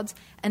there's clouds,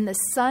 and the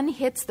sun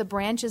hits the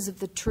branches of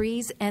the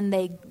trees and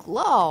they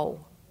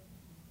glow.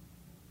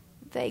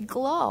 They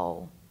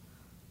glow.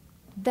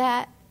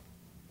 That's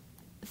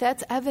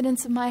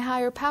evidence of my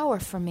higher power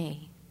for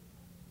me.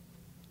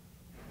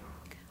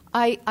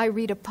 I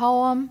read a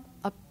poem,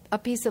 a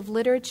piece of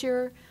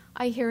literature,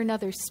 I hear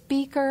another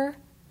speaker,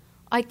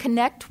 I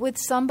connect with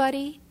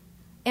somebody,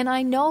 and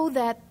I know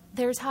that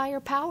there's higher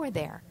power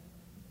there.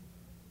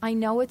 I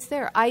know it's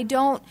there. I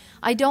don't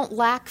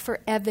lack for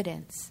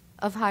evidence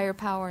of higher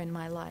power in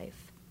my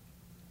life.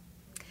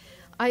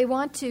 I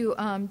want to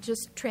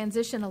just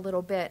transition a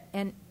little bit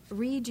and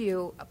read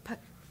you a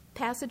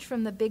passage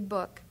from the Big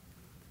Book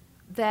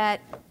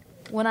that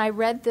when I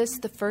read this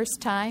the first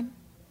time,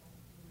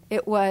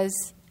 it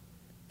was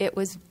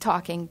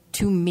talking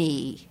to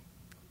me.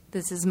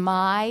 This is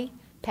my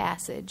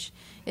passage.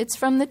 It's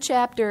from the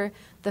chapter,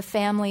 The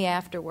Family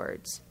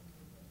Afterwards.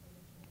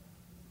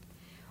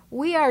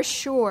 We are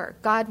sure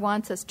God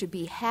wants us to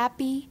be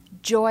happy,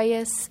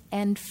 joyous,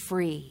 and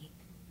free.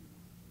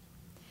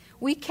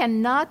 We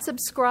cannot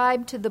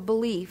subscribe to the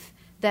belief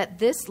that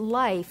this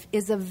life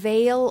is a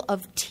vale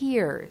of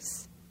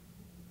tears,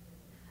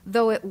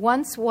 though it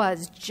once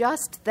was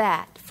just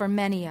that for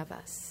many of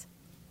us.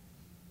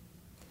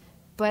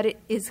 But it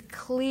is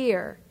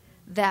clear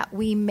that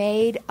we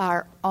made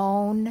our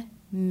own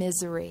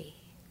misery.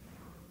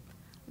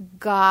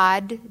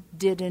 God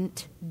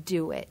didn't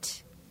do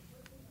it.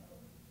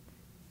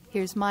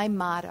 Here's my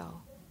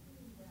motto.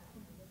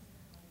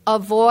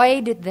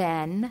 Avoid,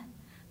 then,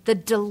 the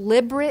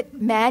deliberate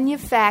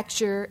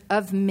manufacture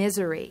of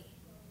misery.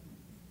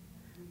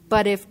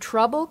 But if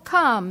trouble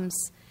comes,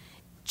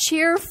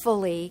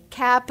 cheerfully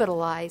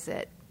capitalize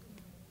it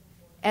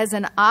as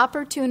an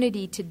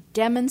opportunity to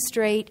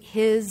demonstrate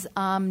His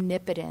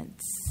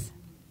omnipotence.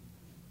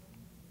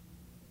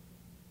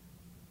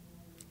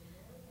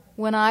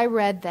 When I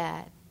read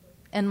that,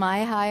 and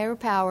my higher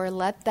power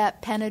let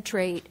that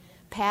penetrate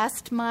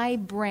past my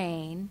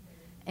brain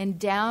and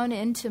down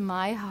into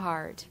my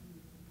heart,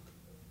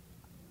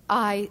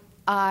 I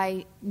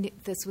knew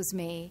this was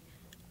me.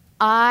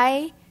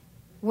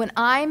 When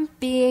I'm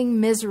being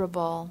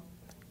miserable,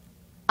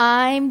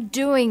 I'm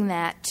doing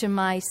that to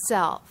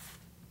myself.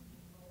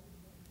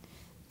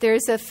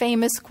 There's a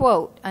famous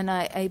quote, and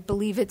I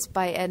believe it's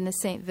by Edna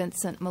St.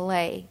 Vincent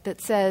Millay,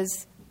 that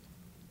says,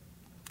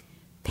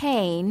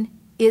 "Pain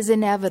is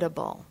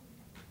inevitable.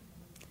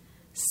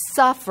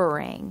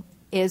 Suffering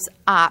is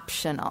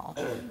optional."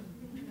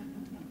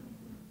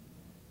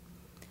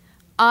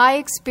 I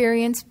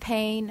experience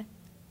pain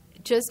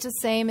just the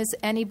same as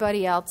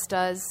anybody else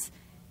does,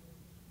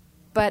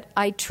 but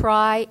I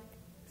try,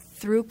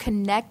 through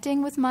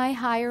connecting with my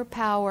higher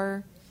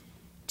power,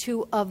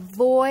 to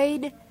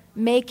avoid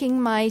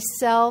making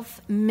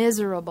myself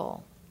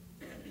miserable.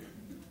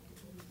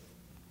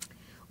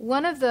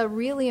 One of the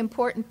really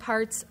important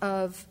parts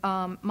of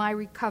my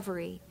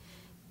recovery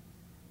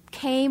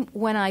came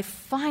when I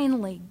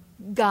finally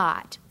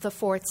got the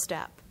fourth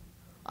step.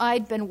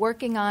 I'd been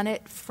working on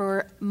it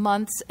for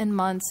months and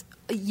months,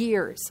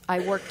 years I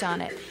worked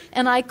on it,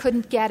 and I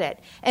couldn't get it.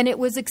 And it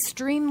was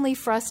extremely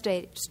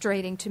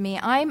frustrating to me.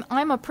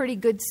 I'm a pretty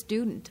good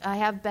student. I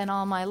have been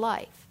all my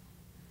life.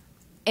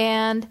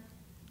 And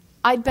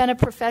I'd been a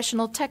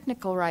professional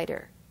technical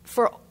writer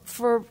for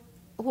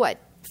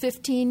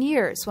 15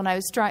 years when I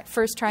was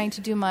first trying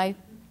to do my...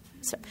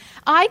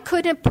 I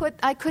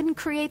couldn't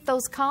create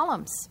those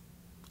columns.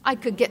 I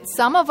could get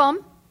some of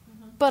them,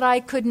 but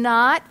I could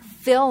not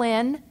fill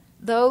in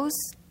those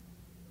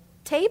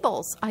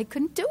tables. I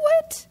couldn't do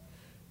it.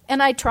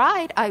 And I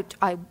tried.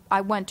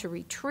 I went to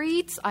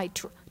retreats. I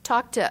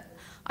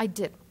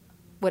did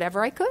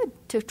whatever I could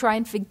to try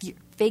and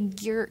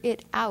figure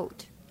it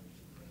out.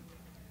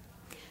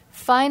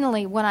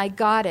 Finally, when I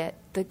got it,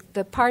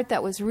 the part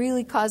that was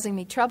really causing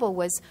me trouble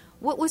was,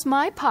 what was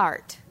my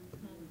part?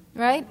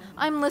 Right?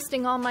 I'm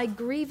listing all my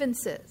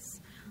grievances.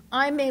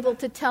 I'm able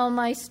to tell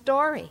my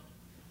story.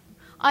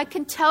 I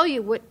can tell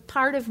you what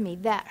part of me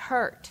that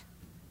hurt,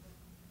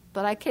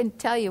 but I can't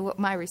tell you what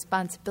my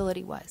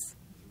responsibility was.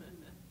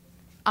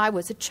 I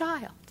was a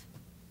child.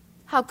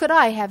 How could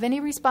I have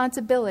any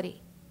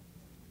responsibility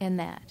in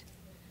that?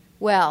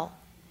 Well,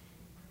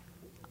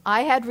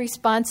 I had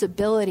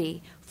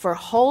responsibility for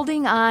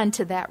holding on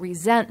to that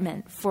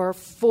resentment for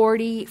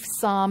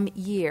 40-some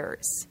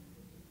years.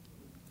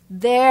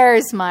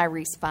 There's my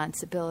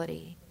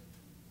responsibility.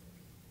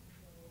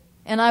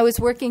 And I was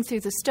working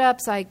through the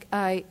steps.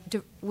 I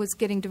was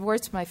getting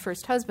divorced from my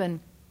first husband,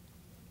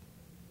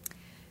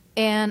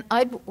 and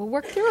I'd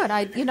worked through it.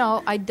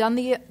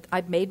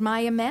 I'd made my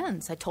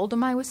amends. I told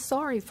him I was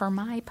sorry for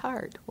my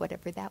part,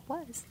 whatever that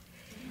was,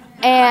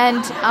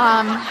 and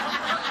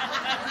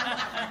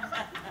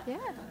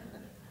yeah.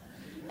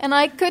 And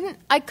I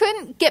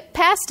couldn't get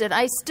past it.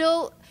 I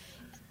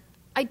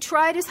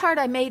tried as hard.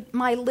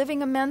 My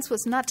living amends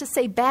was not to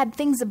say bad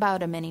things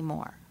about him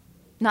anymore,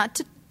 not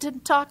to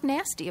talk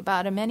nasty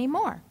about him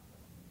anymore.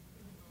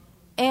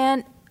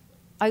 And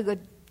I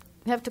would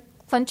have to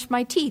clench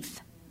my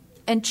teeth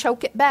and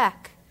choke it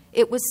back.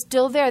 It was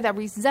still there. That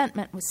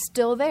resentment was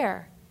still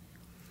there.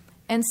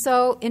 And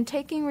so in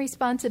taking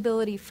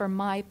responsibility for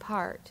my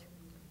part,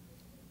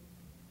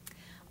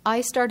 I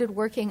started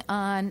working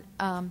on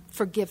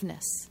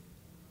forgiveness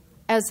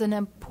as an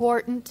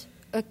important,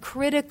 a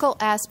critical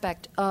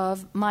aspect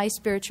of my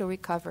spiritual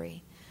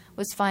recovery,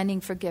 was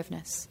finding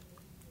forgiveness.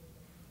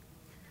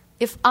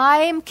 If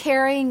I am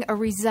carrying a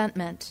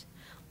resentment,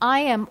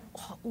 I am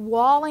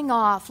walling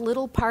off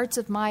little parts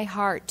of my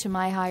heart to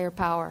my higher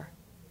power.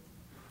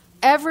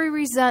 Every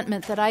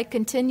resentment that I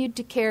continued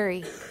to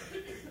carry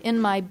in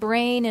my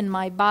brain and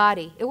my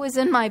body, it was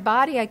in my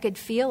body, I could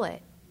feel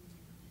it,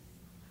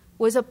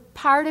 was a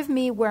part of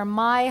me where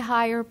my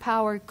higher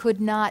power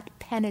could not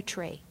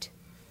penetrate.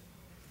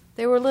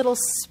 They were little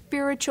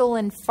spiritual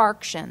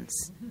infarctions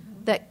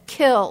that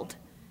killed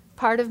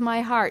part of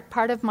my heart,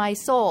 part of my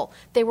soul.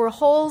 They were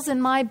holes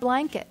in my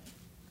blanket.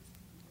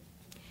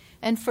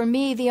 And for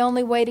me, the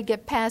only way to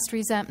get past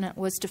resentment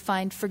was to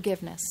find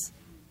forgiveness,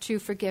 true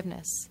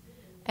forgiveness.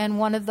 And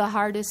one of the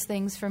hardest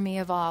things for me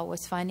of all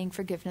was finding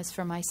forgiveness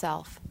for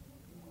myself.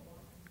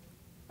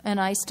 And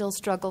I still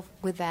struggle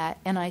with that,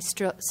 and I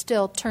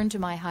still turn to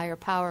my higher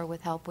power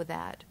with help with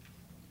that.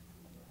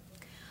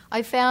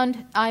 I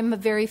found I'm a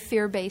very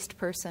fear-based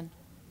person.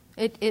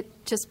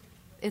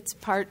 It's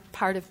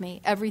part of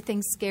me.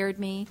 Everything scared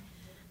me.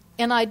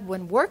 And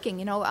when working,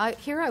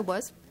 here I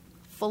was,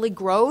 fully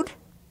growed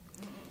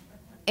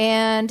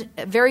and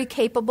very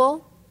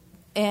capable.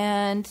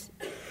 And,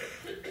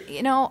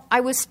 I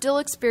was still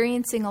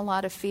experiencing a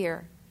lot of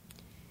fear.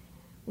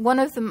 One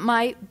of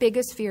my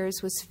biggest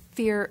fears was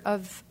fear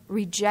of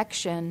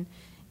rejection,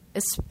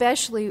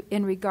 especially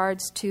in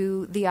regards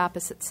to the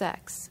opposite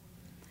sex.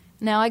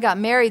 Now, I got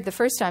married the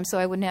first time, so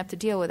I wouldn't have to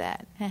deal with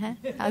that.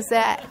 How's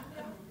that?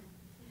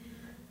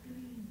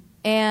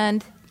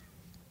 And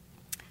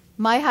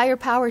my higher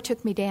power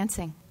took me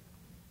dancing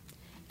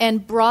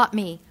and brought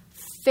me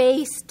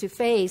face to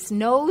face,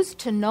 nose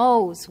to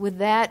nose with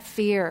that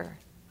fear.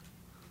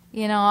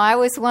 I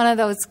was one of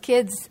those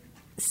kids,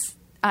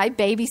 I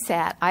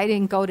babysat. I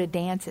didn't go to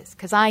dances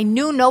because I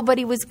knew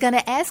nobody was going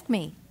to ask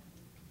me.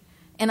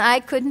 And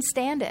I couldn't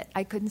stand it.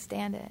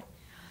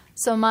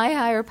 So my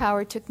higher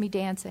power took me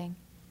dancing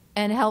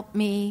and helped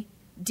me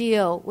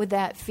deal with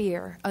that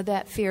fear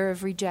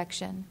of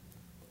rejection.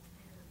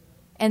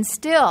 And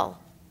still,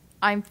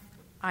 I've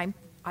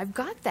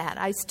got that.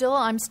 I'm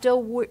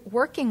still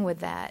working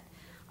with that.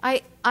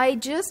 I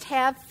just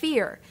have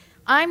fear.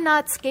 I'm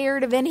not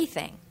scared of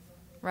anything,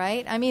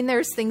 right? I mean,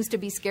 there's things to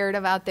be scared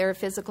of out there,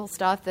 physical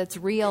stuff that's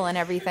real and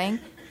everything.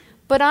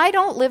 But I'm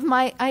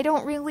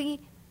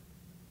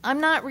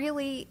not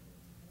really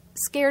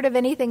scared of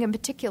anything in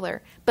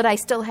particular, but I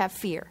still have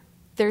fear.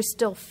 There's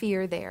still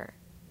fear there.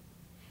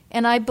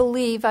 And I've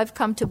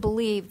come to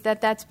believe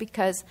that that's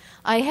because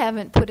I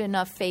haven't put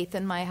enough faith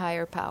in my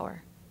higher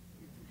power.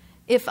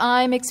 If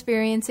I'm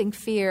experiencing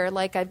fear,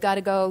 like I've got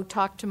to go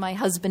talk to my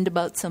husband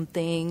about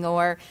something,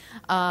 or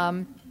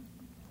I'm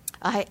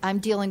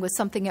dealing with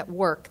something at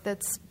work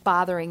that's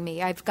bothering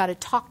me, I've got to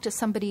talk to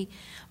somebody.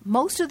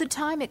 Most of the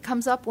time it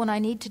comes up when I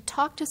need to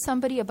talk to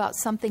somebody about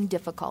something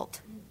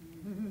difficult.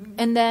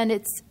 And then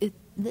it's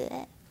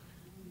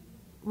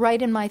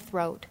right in my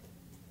throat.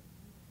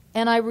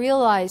 And I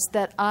realize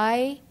that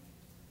I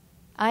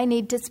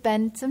need to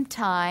spend some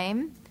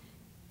time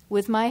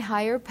with my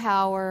higher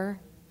power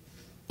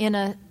in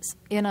a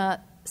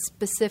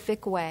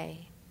specific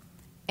way.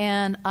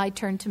 And I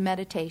turn to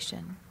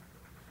meditation.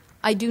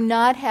 I do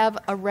not have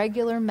a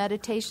regular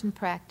meditation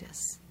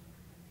practice.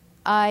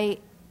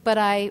 But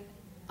I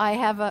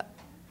have a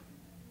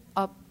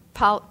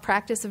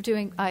practice of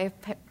doing, I have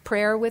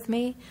prayer with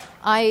me.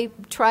 I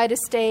try to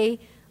stay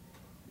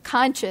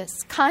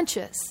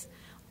conscious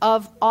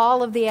of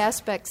all of the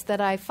aspects that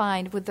I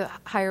find with the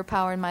higher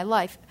power in my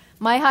life.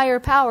 My higher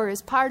power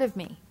is part of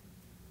me.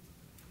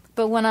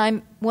 But when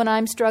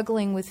I'm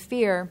struggling with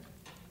fear,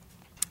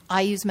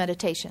 I use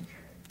meditation.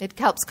 It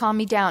helps calm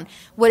me down.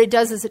 What it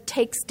does is it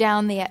takes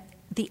down the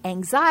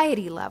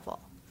anxiety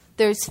level.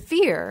 There's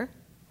fear,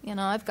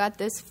 I've got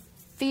this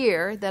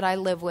fear that I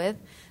live with,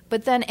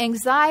 but then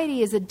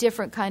anxiety is a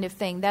different kind of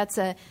thing. That's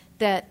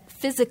that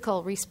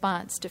physical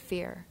response to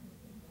fear.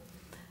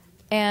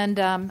 And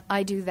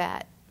I do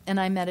that, and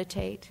I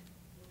meditate.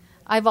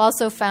 I've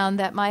also found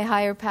that my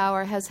higher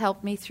power has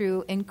helped me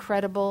through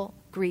incredible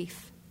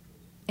grief.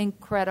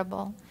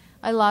 Incredible.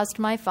 I lost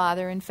my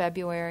father in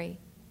February,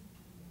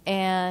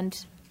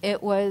 and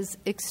it was,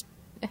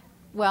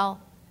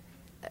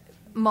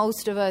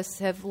 most of us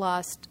have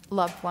lost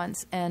loved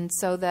ones, and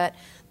so that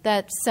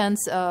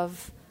sense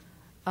of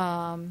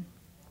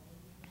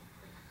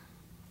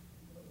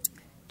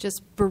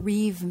just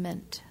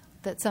bereavement,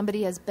 that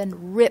somebody has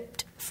been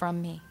ripped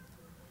from me,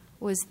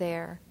 was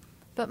there.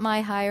 But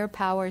my higher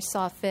power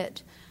saw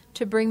fit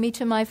to bring me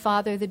to my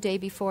father the day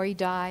before he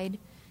died.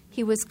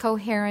 He was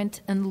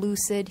coherent and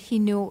lucid. He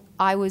knew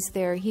I was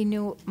there. He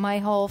knew my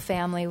whole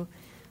family.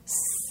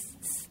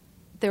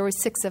 There were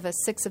 6 of us,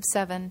 6 of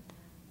 7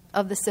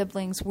 of the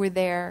siblings were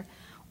there.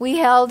 We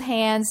held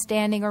hands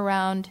standing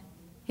around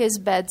his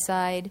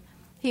bedside.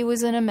 He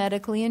was in a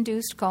medically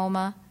induced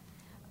coma,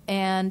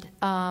 and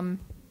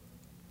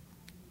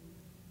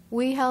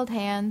we held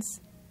hands.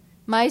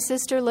 My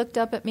sister looked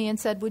up at me and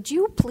said, "Would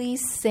you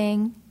please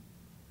sing?"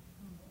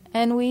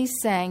 And we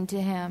sang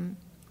to him.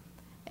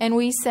 And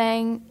we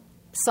sang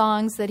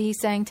songs that he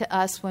sang to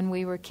us when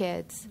we were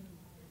kids,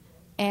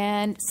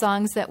 and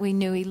songs that we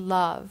knew he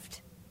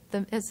loved.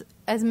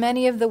 as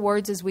many of the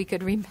words as we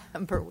could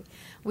remember.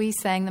 We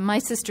sang them. My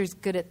sister's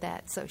good at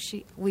that, so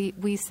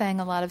we sang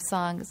a lot of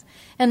songs.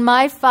 And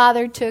my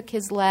father took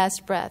his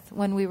last breath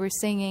when we were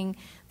singing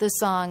the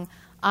song,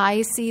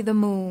 I see the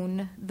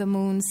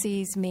moon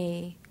sees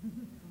me.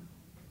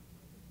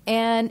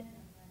 And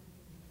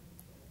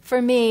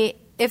for me,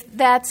 if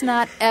that's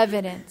not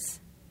evidence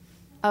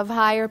of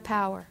higher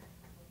power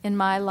in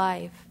my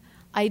life,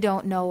 I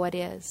don't know what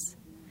is.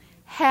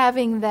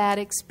 Having that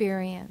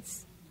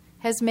experience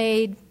has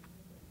made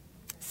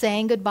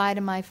saying goodbye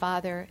to my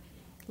father,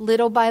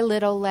 little by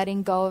little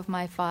letting go of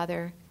my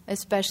father,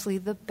 especially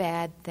the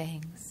bad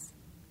things,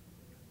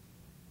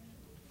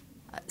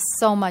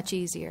 so much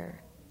easier.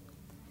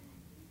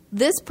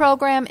 This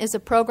program is a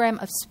program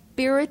of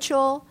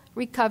spiritual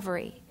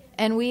recovery,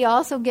 and we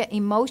also get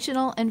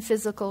emotional and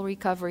physical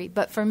recovery.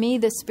 But for me,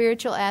 the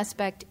spiritual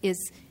aspect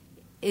is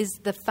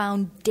the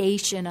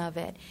foundation of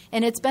it.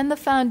 And it's been the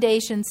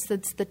foundation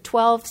since the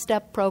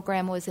 12-step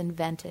program was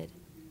invented.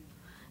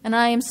 And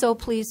I am so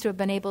pleased to have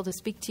been able to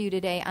speak to you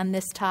today on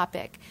this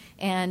topic.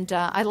 And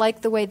I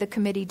like the way the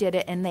committee did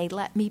it, and they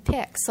let me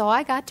pick. So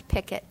I got to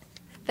pick it.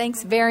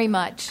 Thanks very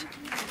much.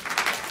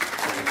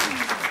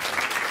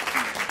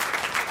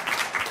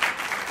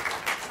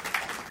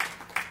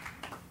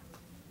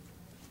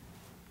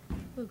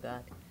 Oh,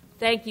 God.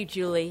 Thank you,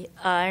 Julie.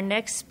 Our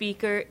next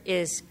speaker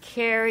is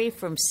Carrie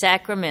from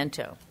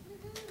Sacramento.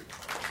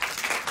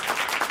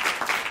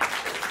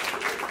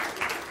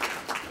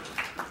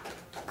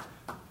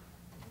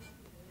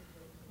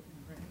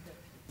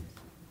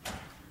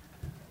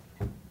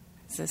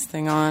 Is this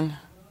thing on?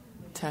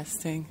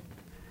 Testing.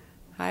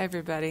 Hi,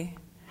 everybody.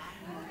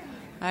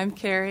 I'm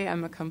Carrie.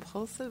 I'm a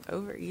compulsive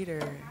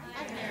overeater.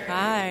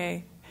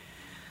 Hi.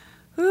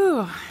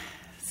 Ooh,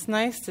 it's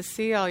nice to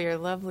see all your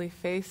lovely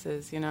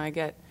faces. You know, I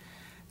get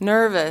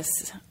nervous.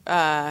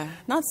 I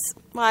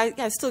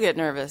still get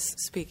nervous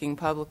speaking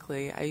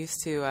publicly. I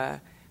used to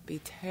be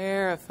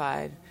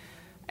terrified.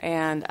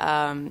 And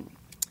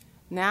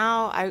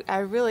now I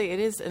really, it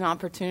is an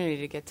opportunity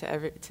to get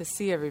to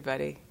see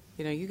everybody.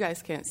 You know, you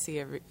guys can't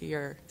see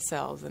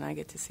yourselves, and I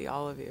get to see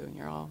all of you, and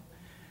you're all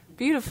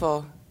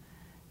beautiful.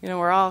 You know,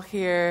 we're all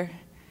here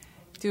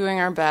doing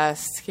our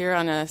best here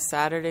on a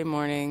Saturday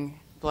morning,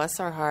 bless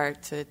our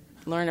heart, to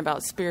learn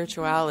about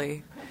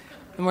spirituality.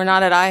 And we're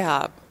not at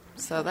IHOP,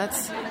 so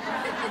that's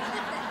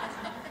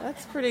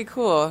pretty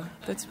cool.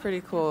 That's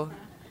pretty cool.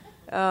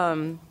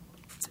 I'd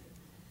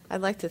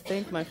like to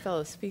thank my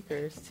fellow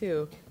speakers,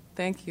 too.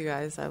 Thank you,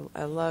 guys.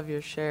 I love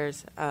your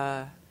shares.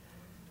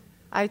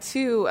 I,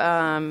 too,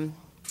 am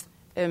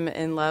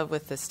in love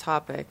with this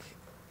topic.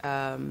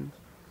 The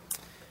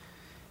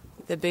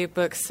Big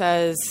Book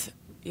says,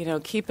 you know,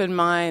 keep in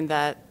mind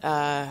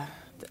that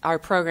our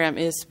program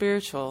is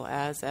spiritual,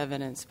 as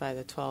evidenced by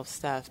the 12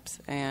 steps.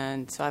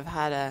 And so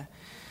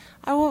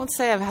I won't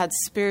say I've had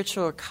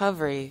spiritual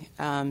recovery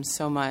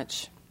so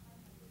much.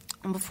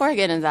 And before I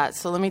get into that,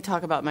 so let me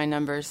talk about my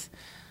numbers.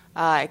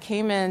 I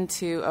came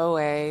into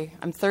OA.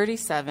 I'm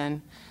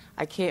 37.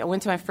 I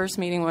went to my first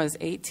meeting when I was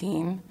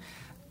 18.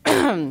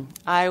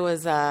 I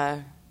was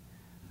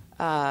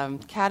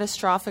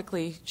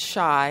catastrophically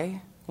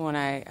shy when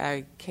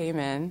I came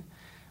in,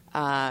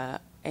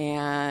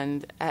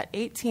 and at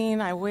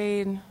 18 I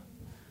weighed,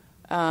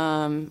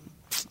 I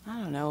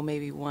don't know,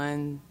 maybe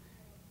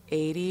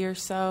 180 or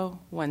so,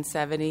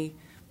 170,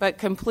 but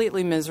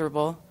completely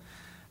miserable.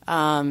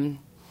 And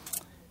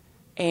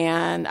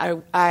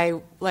I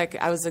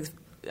was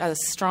a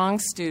strong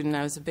student.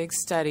 I was a big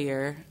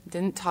studier.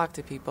 Didn't talk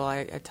to people.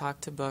 I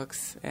talked to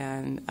books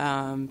and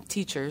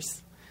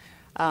teachers.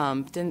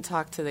 Didn't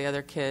talk to the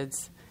other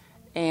kids.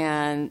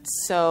 And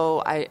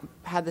so I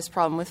had this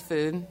problem with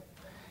food.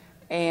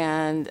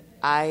 And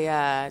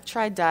I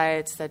tried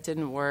diets that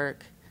didn't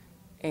work.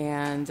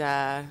 And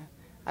I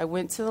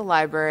went to the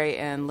library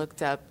and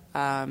looked up,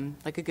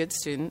 like a good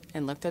student,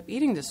 and looked up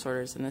eating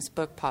disorders. And this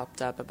book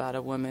popped up about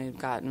a woman who'd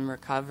gotten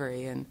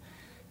recovery and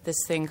this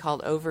thing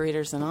called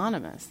Overeaters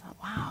Anonymous. I thought,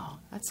 wow,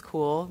 that's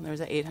cool. There was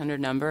an 800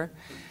 number.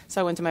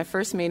 So I went to my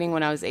first meeting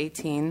when I was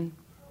 18.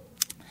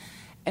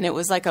 And it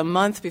was like a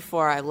month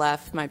before I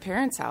left my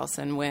parents' house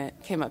and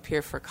came up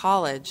here for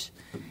college.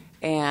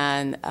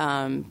 And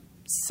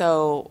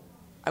so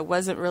I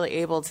wasn't really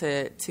able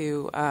to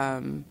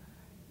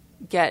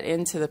get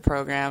into the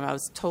program. I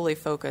was totally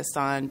focused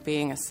on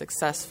being a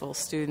successful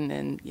student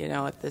and, you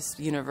know, at this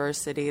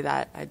university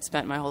that I'd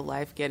spent my whole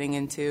life getting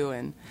into,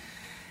 and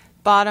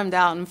bottomed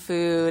out in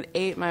food,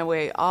 ate my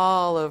way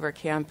all over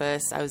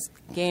campus. I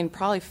gained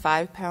probably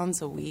 5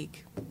 pounds a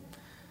week.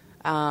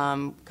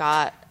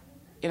 Got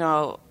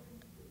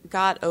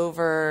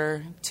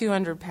over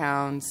 200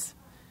 pounds,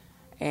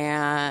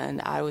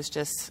 and I was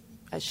just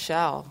a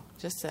shell,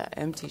 just an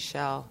empty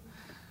shell.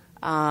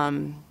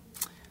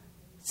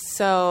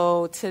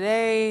 So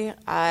today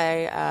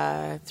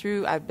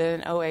I've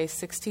been in OA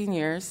 16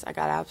 years. I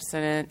got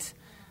abstinent.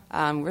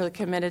 Really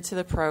committed to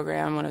the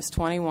program when I was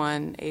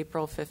 21,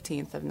 April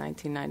 15th of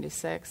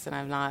 1996, and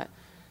I've not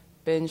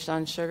binged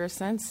on sugar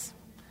since.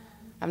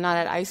 I've not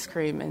had ice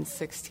cream in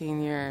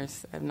 16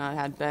 years. I've not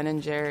had Ben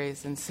 &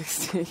 Jerry's in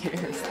 16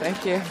 years.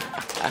 Thank you.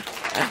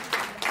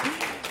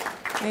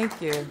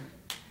 Thank you.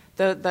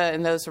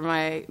 And those were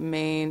my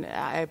main.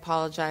 I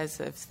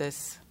apologize if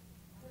this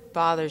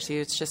bothers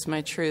you. It's just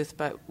my truth.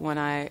 But when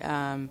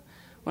I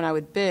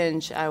would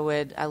binge, I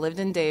lived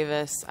in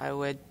Davis. I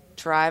would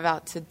drive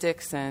out to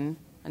Dixon,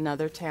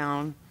 another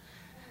town,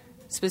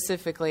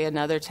 specifically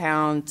another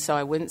town, so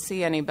I wouldn't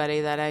see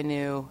anybody that I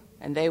knew,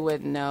 and they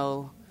wouldn't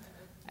know,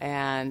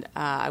 and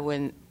I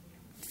wouldn't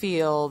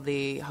feel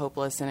the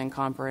hopeless and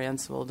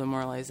incomprehensible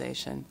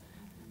demoralization.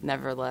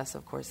 Nevertheless,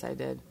 of course, I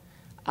did.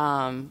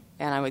 And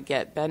I would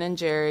get Ben &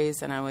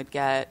 Jerry's, and I would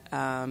get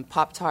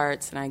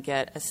Pop-Tarts, and I'd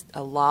get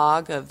a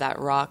log of that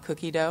raw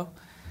cookie dough.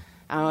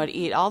 I would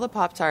eat all the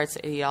Pop-Tarts,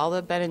 eat all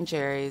the Ben &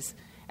 Jerry's,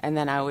 and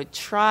then I would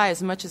try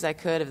as much as I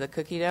could of the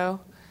cookie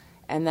dough,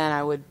 and then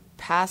I would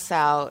pass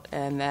out,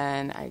 and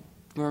then I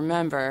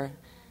remember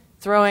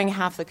throwing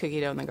half the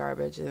cookie dough in the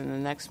garbage, and then the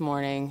next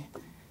morning,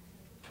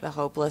 the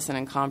hopeless and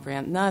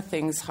incomprehensible.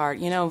 Nothing's hard.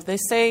 You know, they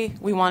say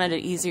we wanted an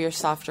easier,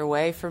 softer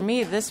way. For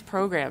me, this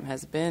program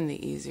has been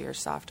the easier,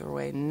 softer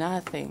way.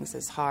 Nothing's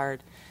as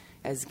hard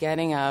as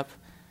getting up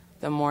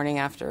the morning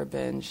after a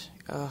binge.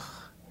 Ugh.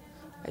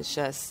 It's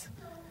just,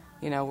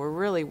 you know, we're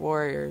really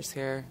warriors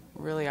here.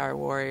 We really are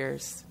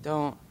warriors.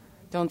 Don't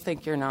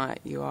think you're not.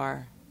 You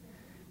are.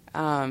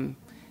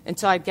 And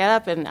so I'd get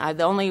up, and I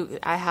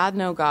had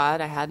no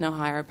God. I had no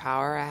higher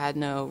power. I had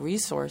no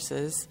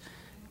resources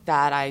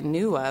that I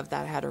knew of,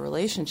 that I had a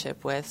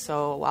relationship with.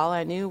 So all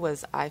I knew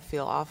was I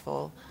feel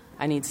awful.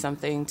 I need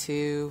something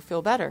to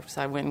feel better.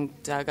 So I went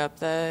and dug up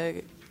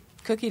the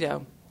cookie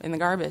dough in the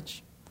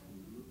garbage.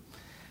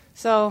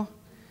 So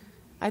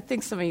I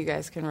think some of you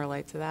guys can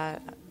relate to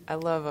that. I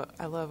love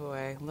OA.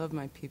 I love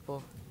my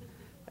people.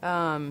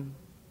 So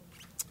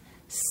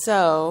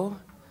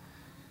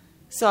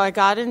I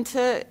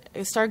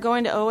started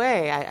going to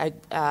OA.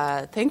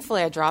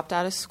 Thankfully I dropped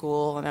out of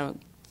school, and I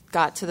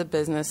got to the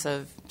business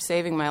of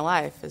saving my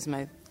life, as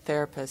my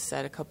therapist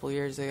said a couple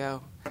years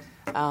ago.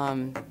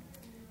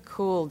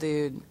 Cool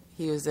dude.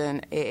 He was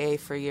in AA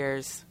for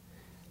years.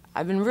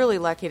 I've been really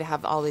lucky to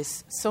have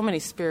so many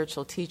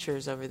spiritual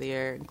teachers over the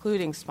year,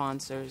 including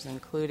sponsors,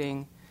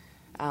 including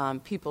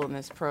people in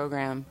this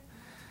program.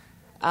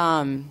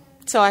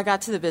 So I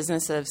got to the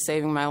business of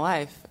saving my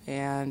life,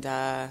 and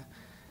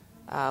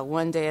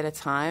one day at a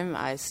time,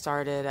 I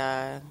started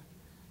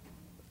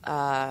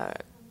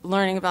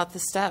learning about the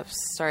steps,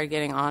 started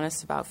getting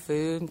honest about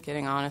food,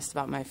 getting honest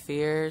about my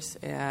fears,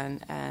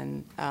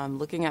 and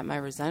looking at my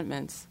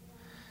resentments.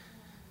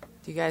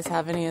 Do you guys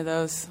have any of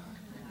those?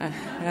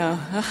 No.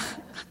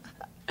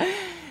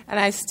 And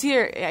I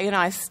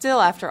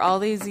still, after all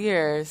these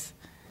years,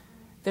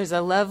 there's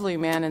a lovely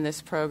man in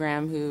this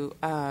program who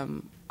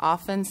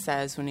often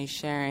says when he's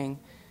sharing,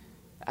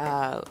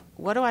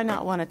 what do I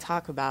not want to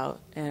talk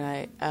about?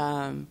 And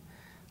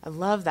I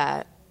love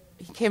that.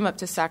 He came up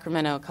to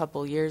Sacramento a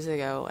couple years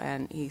ago,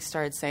 and he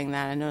started saying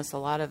that. I noticed a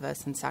lot of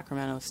us in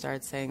Sacramento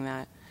started saying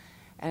that.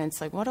 And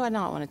it's like, what do I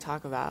not want to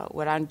talk about?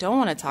 What I don't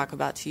want to talk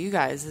about to you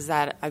guys is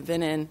that I've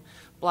been in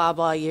blah,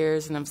 blah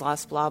years, and I've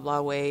lost blah,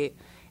 blah weight,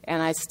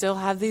 and I still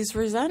have these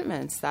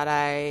resentments that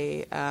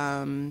I,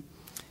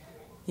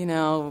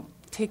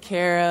 take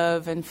care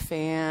of and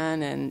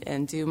fan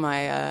and do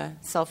my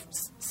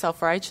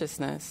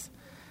self-righteousness.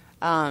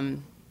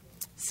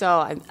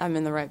 So I'm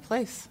in the right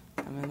place.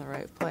 I'm in the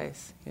right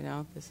place. You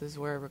know, this is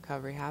where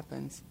recovery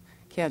happens.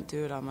 Can't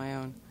do it on my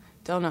own.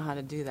 Don't know how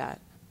to do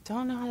that.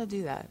 Don't know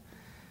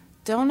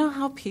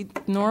how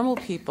normal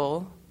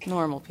people,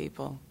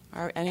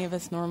 are any of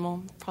us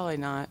normal? Probably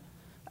not.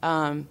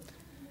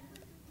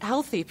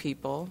 Healthy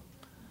people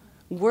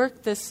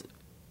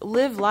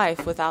live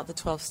life without the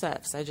 12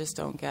 steps. I just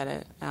don't get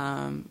it.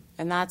 And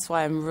that's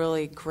why I'm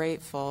really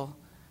grateful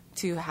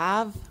to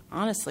have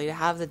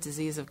the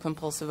disease of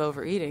compulsive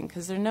overeating,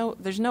 because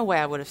there's no way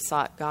I would have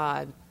sought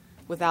God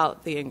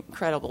without the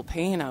incredible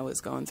pain I was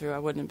going through. I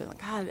wouldn't have been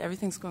like, God,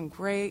 everything's going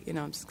great. You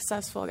know, I'm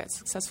successful. I got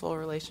successful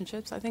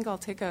relationships. I think I'll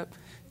take up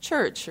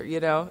church, or,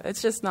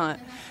 it's just not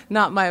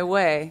my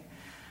way.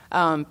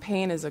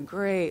 Pain is a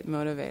great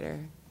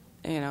motivator,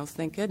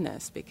 thank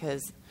goodness,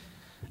 because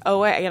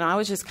I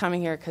was just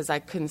coming here because I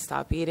couldn't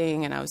stop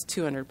eating, and I was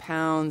 200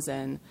 pounds,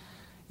 and,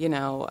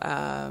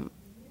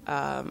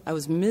 I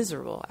was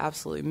miserable,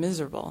 absolutely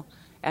miserable.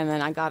 And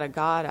then I got a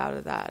God out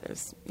of that. It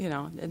was,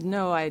 had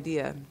no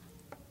idea.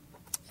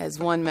 As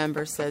one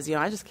member says,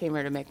 I just came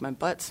here to make my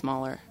butt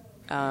smaller.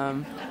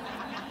 And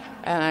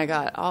I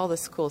got all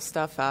this cool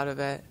stuff out of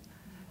it.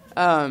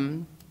 How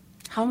am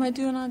I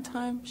doing on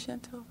time,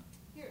 Chantel?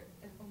 Here,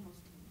 almost.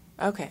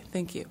 Okay,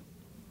 thank you.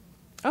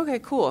 Okay,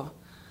 cool.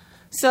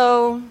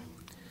 So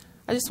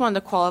I just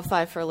wanted to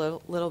qualify for a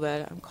little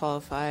bit. I'm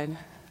qualified.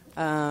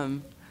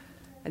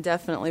 I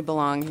definitely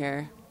belong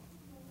here.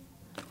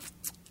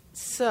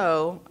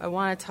 So I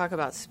want to talk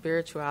about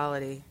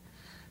spirituality.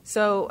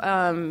 So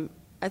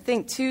I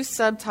think two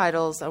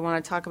subtitles. I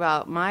want to talk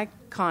about my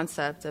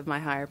concept of my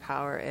higher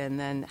power, and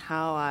then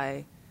how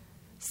I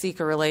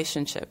seek a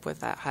relationship with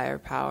that higher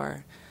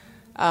power.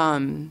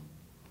 And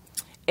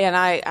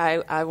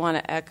I want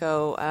to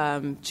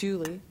echo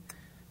Julie,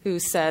 who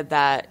said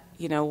that,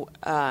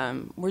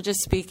 we're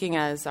just speaking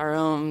as our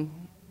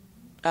own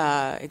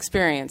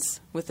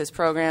experience with this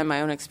program,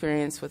 my own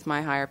experience with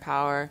my higher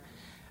power.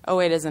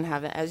 OA doesn't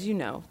have, as you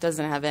know,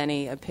 doesn't have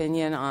any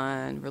opinion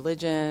on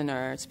religion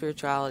or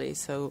spirituality,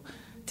 so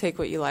take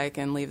what you like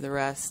and leave the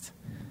rest.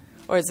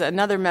 Or as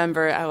another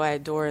member who I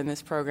adore in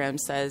this program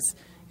says,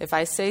 if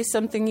I say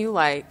something you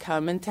like,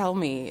 come and tell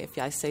me. If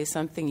I say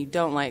something you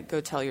don't like, go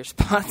tell your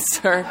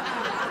sponsor.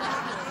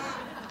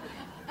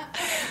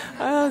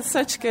 Oh,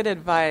 such good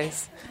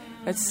advice.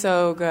 It's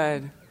so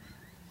good.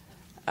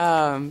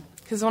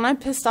 Because when I'm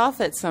pissed off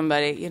at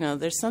somebody,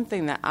 there's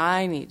something that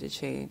I need to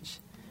change.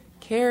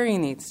 Carrie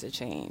needs to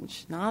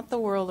change, not the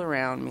world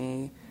around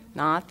me,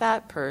 not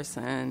that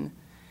person.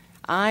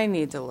 I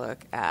need to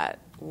look at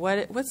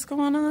what's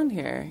going on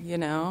here,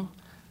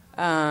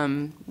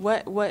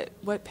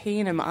 What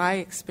pain am I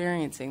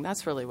experiencing?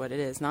 That's really what it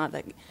is. Not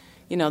that,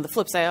 the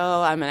flip side,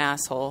 oh, I'm an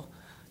asshole.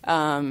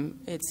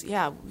 It's,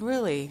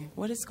 really,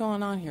 what is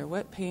going on here?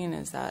 What pain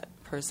has that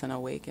person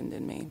awakened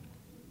in me?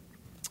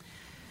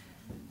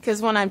 Because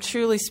when I'm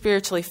truly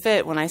spiritually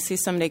fit, when I see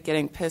somebody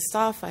getting pissed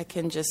off, I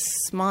can just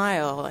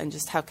smile and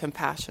just have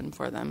compassion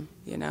for them,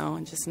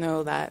 and just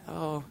know that,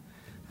 oh,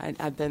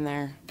 I've been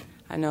there.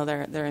 I know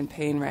they're in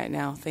pain right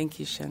now. Thank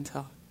you,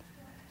 Chantel.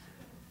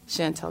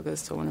 Chantel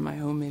goes to one of my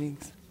home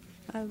meetings.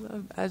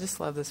 I just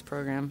love this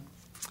program.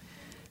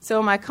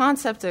 So my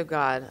concept of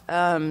God,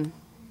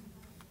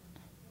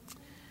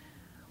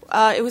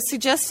 it was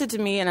suggested to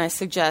me, and I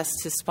suggest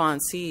to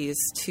sponsees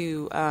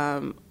to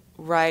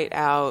write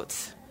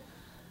out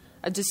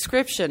a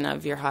description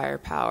of your higher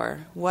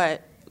power,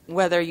 what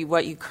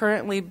you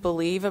currently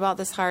believe about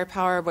this higher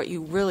power, what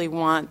you really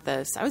want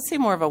this. I would say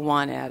more of a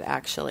want-ad,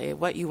 actually,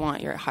 what you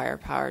want your higher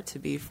power to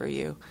be for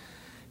you.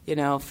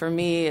 For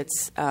me,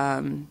 it's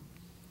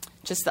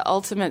just the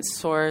ultimate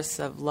source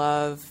of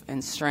love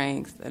and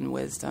strength and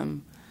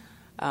wisdom.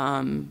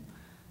 Totally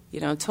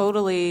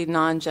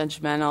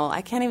non-judgmental.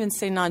 I can't even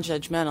say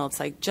non-judgmental. It's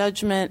like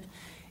judgment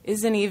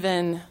isn't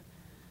even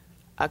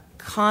a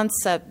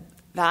concept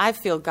that I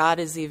feel God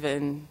is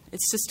even,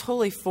 it's just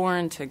totally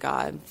foreign to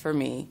God for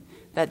me.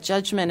 That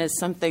judgment is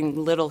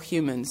something little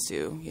humans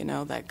do,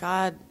 that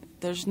God,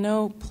 there's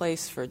no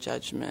place for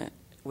judgment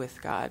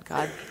with God.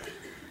 God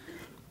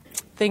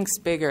thinks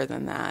bigger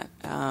than that.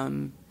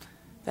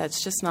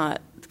 That's just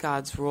not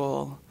God's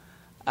role.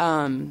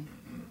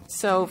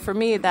 So for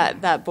me,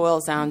 that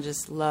boils down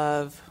just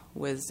love,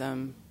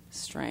 wisdom,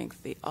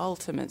 strength, the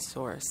ultimate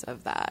source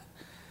of that.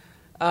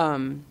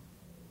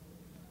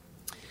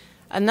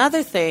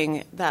 Another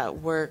thing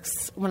that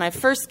works, when I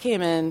first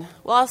came in,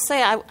 well, I'll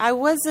say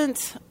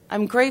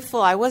I'm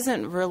grateful I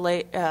wasn't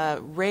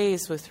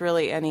raised with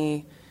really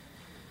any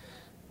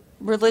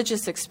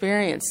religious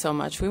experience so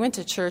much. We went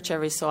to church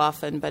every so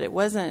often, but it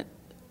was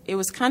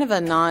kind of a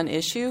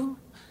non-issue.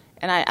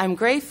 And I'm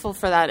grateful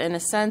for that in a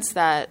sense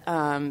that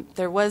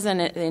there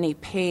wasn't any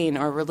pain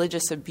or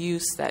religious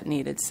abuse that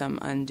needed some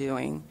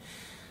undoing.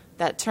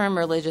 That term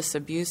religious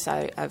abuse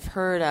I've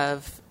heard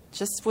of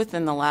just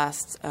within the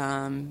last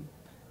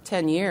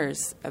 10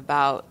 years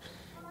about,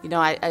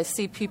 I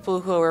see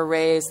people who are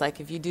raised like,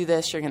 if you do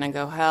this, you're going to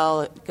go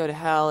to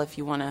hell. If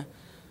you want to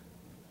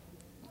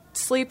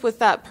sleep with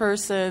that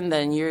person,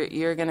 then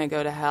you're going to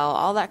go to hell.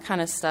 All that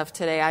kind of stuff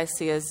today I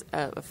see as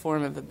a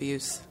form of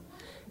abuse.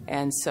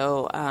 And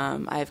so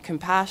I have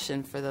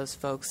compassion for those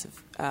folks.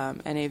 If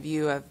any of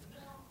you have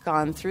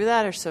gone through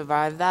that or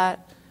survived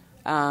that,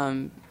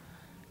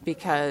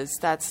 because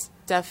that's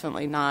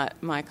definitely not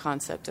my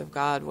concept of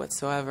God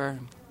whatsoever.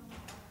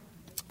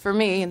 For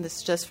me, and this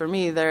is just for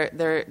me,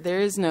 there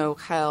is no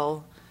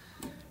hell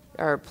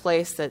or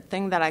place,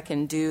 thing that I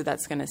can do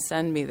that's going to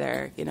send me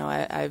there.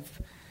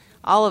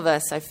 All of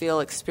us, I feel,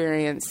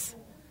 experience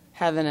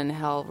heaven and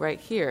hell right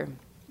here.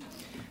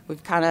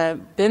 We've kind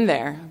of been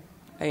there.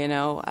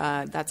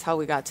 That's how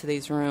we got to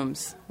these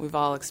rooms. We've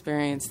all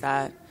experienced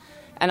that.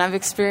 And I've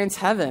experienced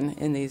heaven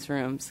in these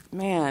rooms.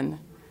 Man,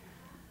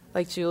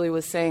 like Julie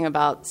was saying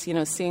about,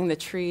 seeing the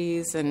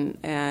trees and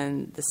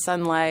the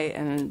sunlight,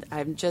 and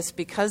I'm just,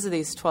 because of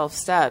these 12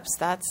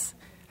 steps,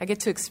 I get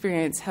to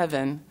experience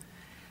heaven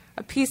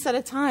a piece at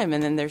a time.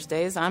 And then there's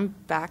days I'm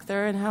back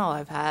there in hell.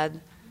 I've had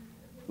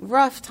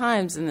rough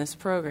times in this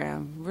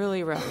program,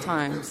 really rough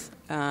times.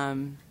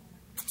 And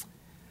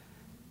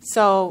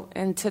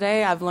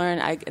today I've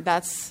learned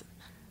that's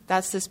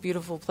this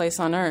beautiful place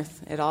on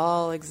earth. It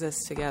all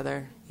exists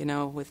together.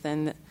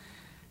 Within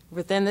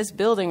this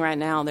building right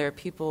now, there are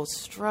people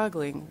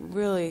struggling,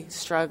 really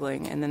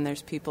struggling, and then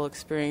there's people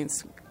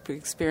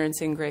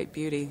experiencing great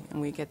beauty,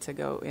 and we get to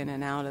go in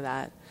and out of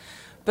that.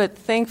 But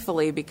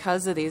thankfully,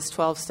 because of these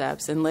 12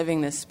 steps and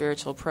living this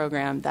spiritual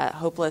program, that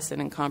hopeless and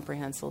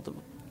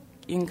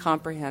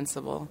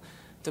incomprehensible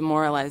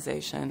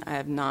demoralization I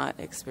have not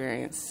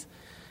experienced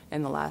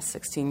in the last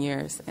 16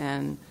 years,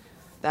 and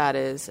that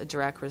is a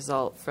direct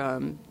result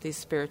from these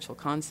spiritual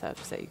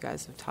concepts that you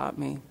guys have taught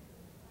me.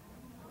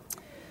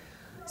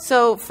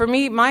 So for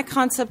me, my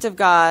concept of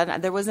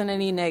God, there wasn't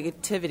any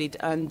negativity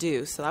to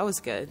undo, so that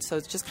was good. So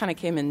it just kind of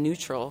came in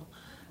neutral,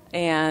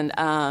 and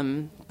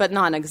but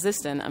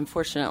non-existent,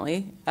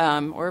 unfortunately,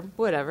 or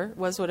whatever. It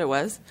was what it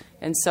was.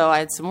 And so I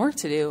had some work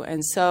to do.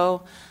 And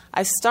so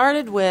I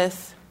started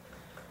with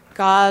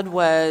God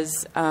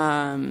was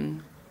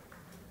a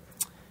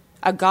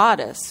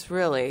goddess,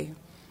 really.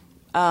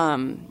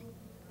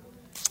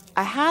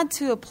 I had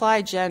to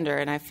apply gender,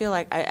 and I feel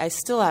like I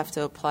still have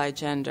to apply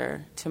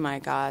gender to my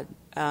God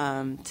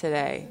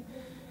today.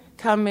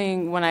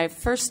 When I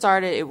first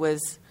started, it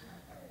was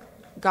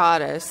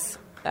goddess,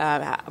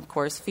 of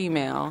course,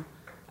 female.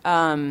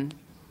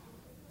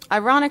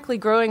 Ironically,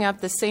 growing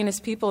up, the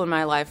sanest people in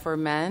my life were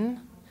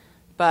men,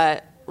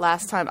 but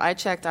last time I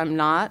checked, I'm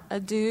not a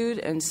dude,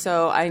 and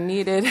so I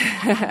needed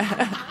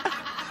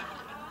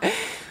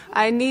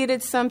I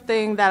needed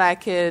something that I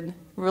could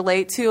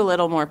relate to a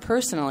little more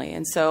personally.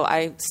 And so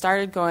I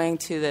started going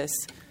to this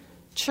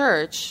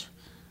church.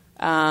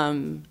 It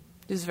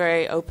was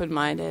very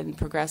open-minded and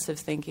progressive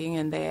thinking,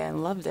 and I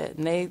loved it.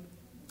 And they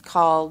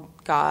called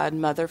God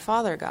Mother,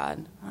 Father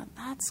God. I thought,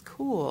 that's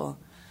cool,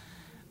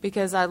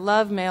 because I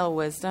love male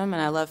wisdom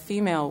and I love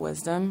female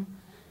wisdom,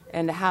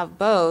 and to have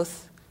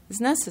both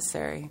is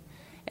necessary.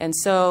 And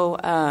so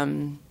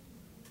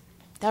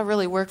that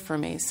really worked for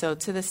me. So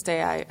to this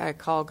day, I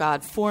call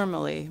God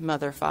formally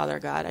Mother, Father,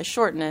 God. I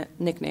shorten it.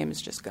 Nickname is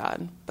just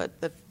God.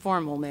 But the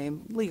formal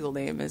name, legal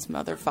name, is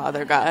Mother,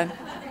 Father, God.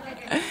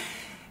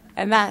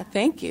 And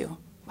thank you.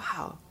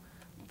 Wow.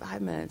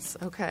 5 minutes.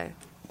 Okay.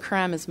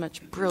 Cram as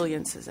much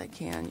brilliance as I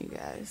can, you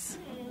guys.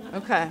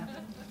 Okay.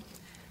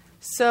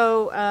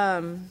 So,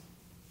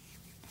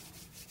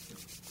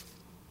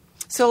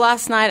 so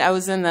last night I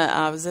was in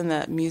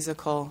the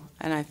musical,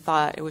 and I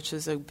thought, which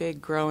was a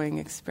big growing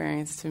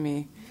experience to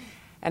me,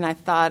 and I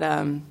thought,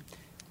 I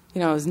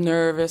was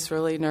nervous,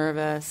 really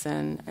nervous,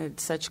 and had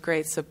such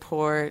great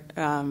support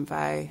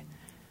by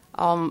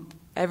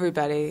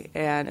everybody,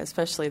 and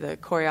especially the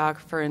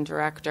choreographer and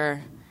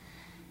director.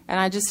 And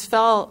I just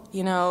felt,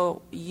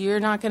 you're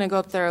not going to go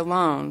up there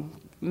alone.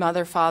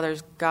 Mother,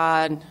 Father's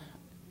God.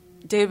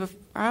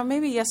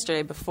 Maybe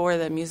yesterday before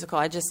the musical,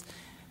 I just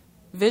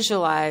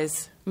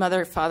visualized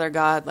Mother, Father,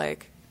 God,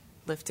 like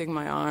lifting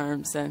my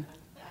arms and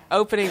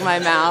opening my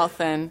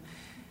mouth, and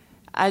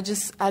I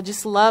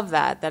just love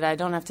that I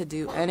don't have to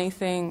do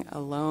anything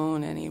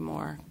alone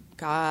anymore.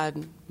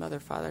 God, Mother,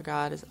 Father,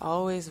 God is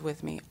always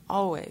with me,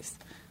 always,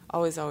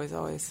 always, always,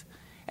 always,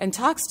 and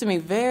talks to me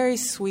very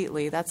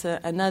sweetly. That's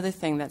another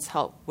thing that's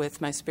helped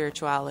with my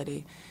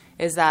spirituality,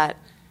 is that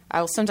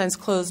I will sometimes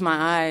close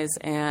my eyes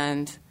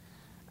and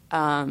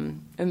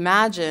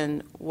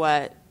imagine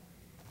what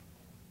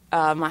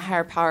my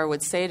higher power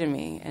would say to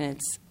me, and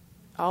it's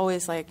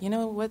always like, you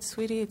know what,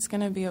 sweetie, it's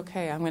going to be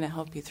okay. I'm going to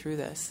help you through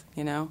this,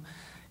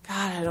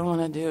 God, I don't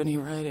want to do any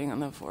writing on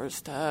the 4th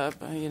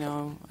step,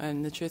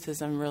 and the truth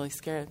is I'm really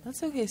scared.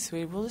 That's okay,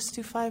 sweetie, we'll just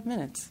do 5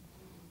 minutes.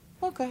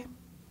 Okay,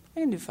 I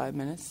can do 5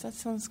 minutes. That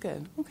sounds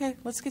good. Okay,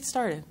 let's get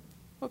started.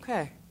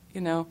 Okay,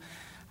 I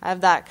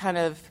have that kind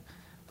of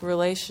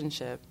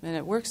relationship, and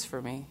it works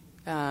for me.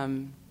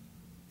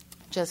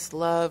 Just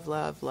love,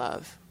 love,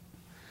 love.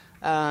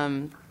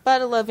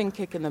 But a loving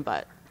kick in the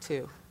butt,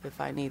 too, if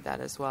I need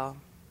that as well.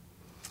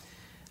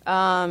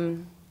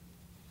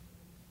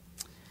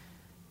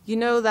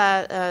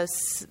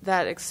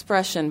 That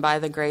expression, by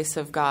the grace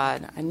of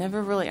God, I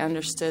never really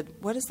understood,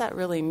 what does that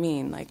really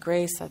mean? Like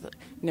grace,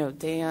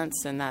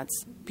 dance, and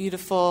that's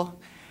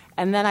beautiful.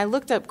 And then I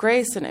looked up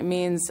grace, and it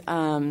means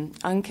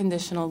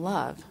unconditional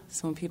love.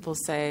 So when people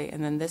say,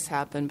 and then this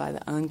happened by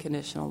the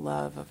unconditional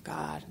love of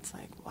God, it's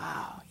like,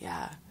 wow,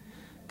 yeah,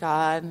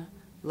 God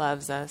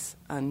loves us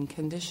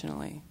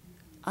unconditionally.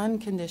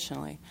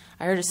 Unconditionally.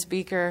 I heard a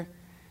speaker,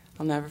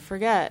 I'll never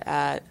forget,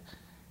 at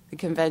the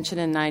convention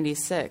in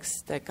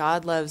 96, that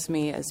God loves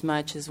me as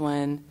much as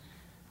when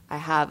I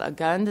have a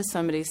gun to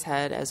somebody's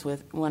head as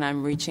when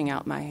I'm reaching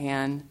out my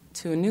hand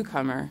to a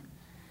newcomer.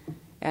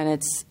 And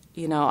it's,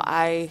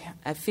 I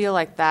feel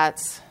like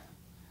that's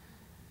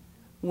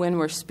when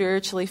we're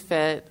spiritually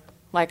fit.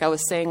 Like I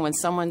was saying, when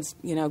someone's,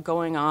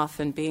 going off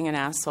and being an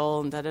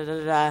asshole and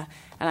da-da-da-da,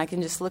 and I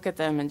can just look at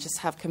them and just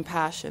have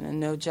compassion and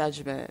no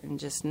judgment and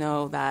just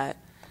know that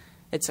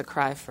it's a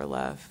cry for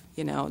love,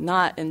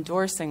 not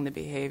endorsing the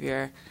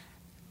behavior,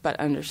 but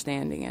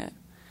understanding it.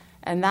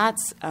 And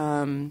that's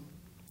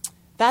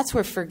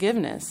where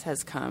forgiveness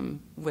has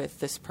come with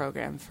this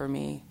program for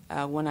me.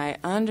 When I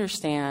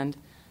understand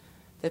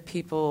the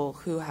people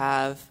who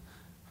have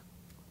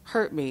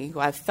hurt me, who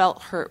I've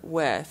felt hurt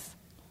with,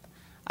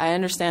 I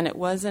understand it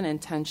wasn't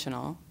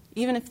intentional.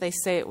 Even if they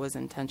say it was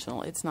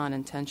intentional, it's not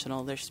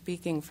intentional. They're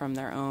speaking from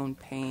their own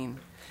pain.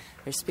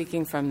 They're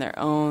speaking from their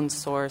own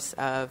source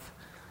of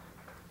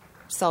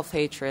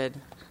self-hatred,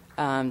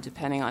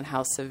 depending on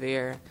how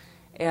severe.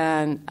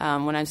 And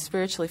when I'm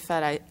spiritually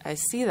fed, I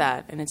see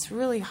that. And it's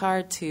really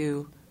hard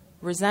to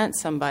resent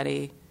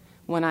somebody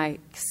when I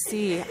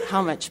see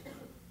how much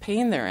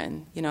pain they're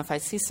in. If I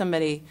see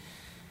somebody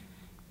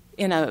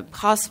in a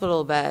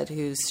hospital bed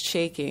who's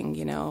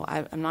shaking,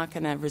 I'm not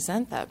going to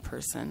resent that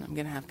person. I'm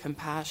going to have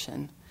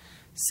compassion.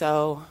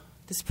 So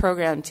this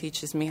program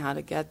teaches me how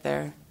to get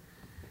there.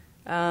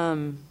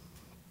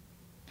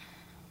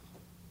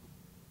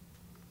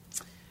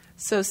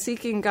 So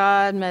seeking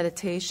God,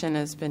 meditation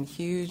has been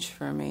huge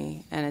for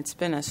me, and it's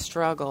been a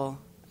struggle.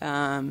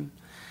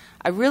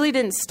 I really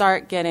didn't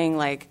start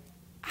getting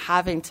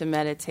having to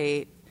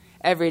meditate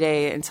every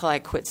day until I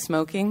quit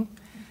smoking.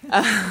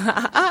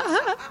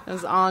 I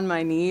was on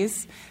my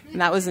knees,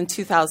 and that was in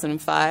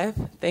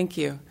 2005. Thank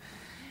you.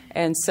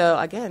 And so,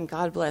 again,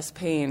 God bless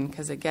pain,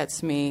 because it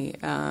gets me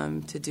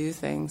to do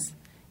things.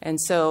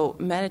 And so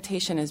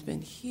meditation has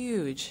been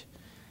huge.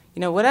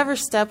 Whatever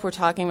step we're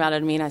talking about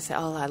at Amin, I say,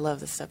 oh, I love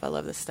this step, I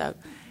love this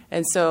step.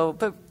 And so,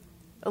 but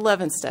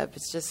 11th step,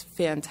 it's just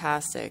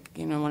fantastic.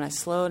 When I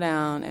slow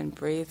down and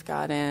breathe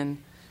God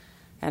in,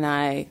 and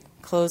I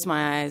close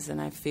my eyes and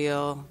I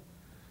feel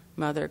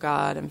Mother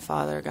God and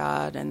Father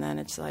God, and then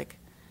it's like,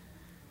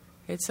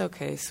 it's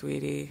okay,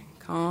 sweetie,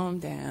 calm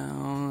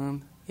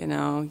down. You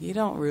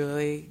don't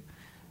really,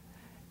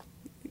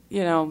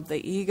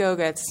 the ego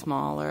gets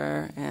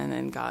smaller, and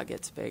then God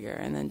gets bigger,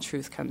 and then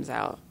truth comes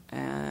out.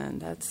 And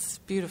that's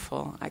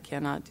beautiful. I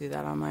cannot do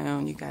that on my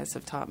own. You guys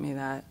have taught me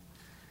that.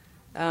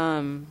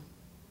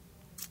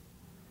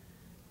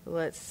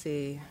 Let's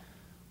see.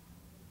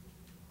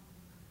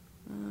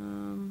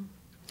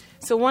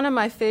 So one of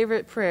my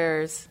favorite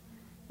prayers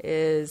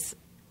is,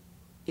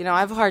 I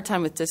have a hard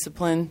time with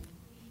discipline.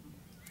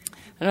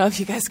 I don't know if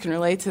you guys can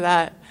relate to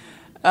that.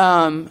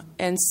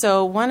 And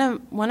so one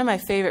of my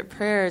favorite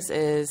prayers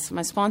is,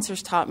 my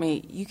sponsors taught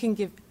me, you can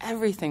give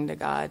everything to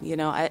God.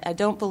 I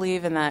don't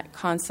believe in that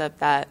concept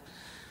that,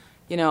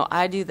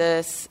 I do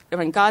this,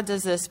 God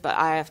does this, but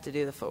I have to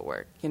do the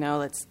footwork.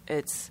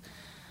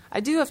 I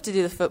do have to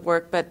do the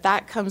footwork, but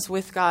that comes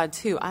with God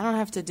too. I don't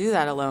have to do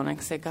that alone. I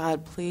can say,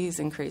 God, please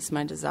increase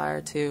my desire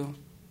to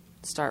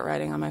start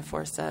writing on my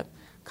 4-step.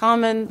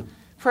 Common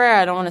prayer,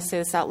 I don't want to say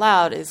this out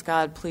loud, is,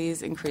 God,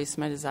 please increase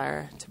my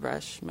desire to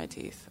brush my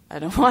teeth. I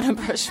don't want to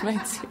brush my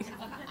teeth.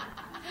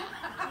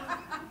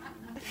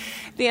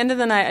 At the end of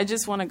the night, I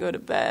just want to go to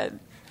bed.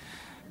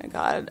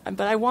 God,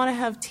 but I want to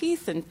have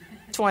teeth in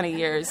 20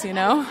 years,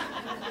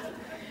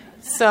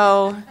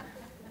 So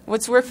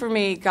what's worked for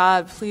me,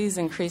 God, please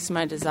increase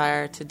my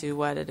desire to do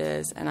what it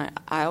is. And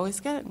I always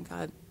get it. And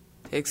God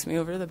takes me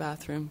over to the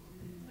bathroom,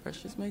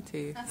 brushes my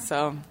teeth.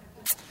 So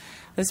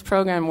this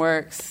program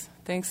works.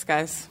 Thanks,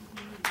 guys.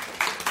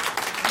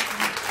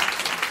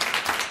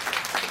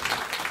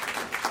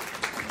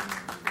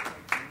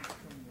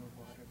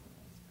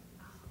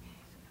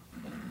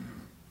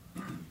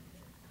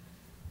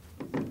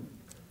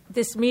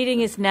 This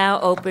meeting is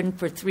now open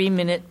for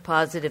 3-minute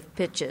positive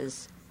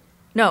pitches.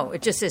 No,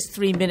 it just says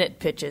 3-minute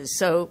pitches.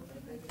 So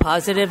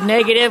positive,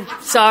 negative,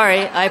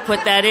 sorry, I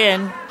put that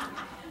in.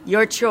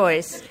 Your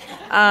choice.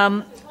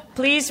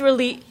 Please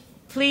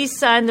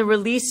sign the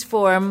release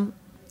form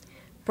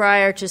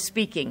prior to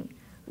speaking.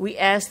 We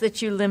ask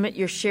that you limit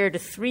your share to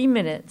 3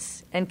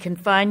 minutes and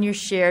confine your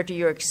share to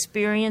your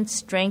experience,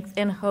 strength,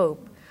 and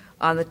hope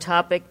on the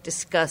topic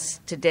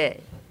discussed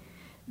today.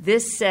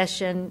 This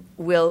session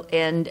will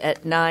end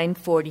at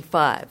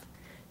 9:45.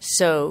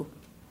 So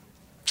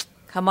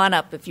come on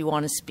up if you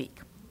want to speak.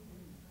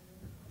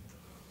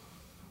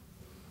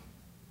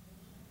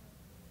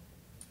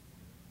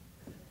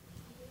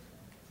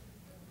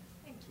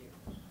 Thank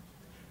you.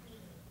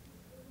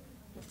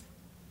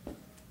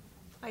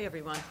 Hi,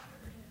 everyone.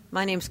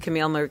 My name's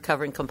Camille. I'm a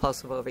recovering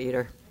compulsive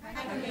overeater. Hi,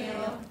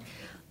 Camille.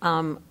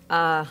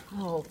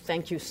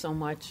 Thank you so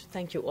much.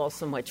 Thank you all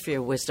so much for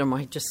your wisdom.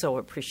 I just so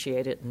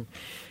appreciate it. And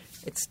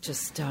it's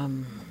just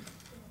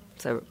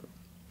so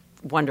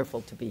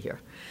wonderful to be here.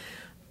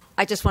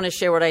 I just want to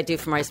share what I do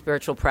for my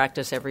spiritual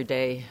practice every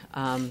day.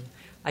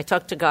 I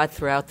talk to God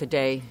throughout the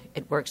day.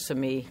 It works for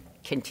me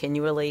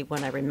continually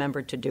when I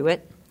remember to do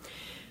it.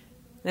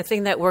 The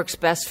thing that works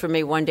best for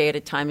me one day at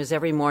a time is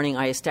every morning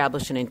I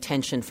establish an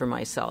intention for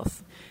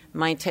myself.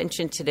 My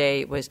intention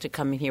today was to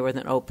come in here with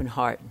an open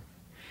heart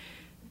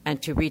and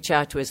to reach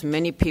out to as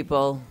many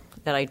people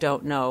that I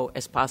don't know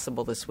as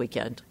possible this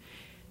weekend,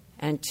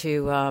 and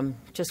to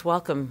just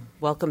welcome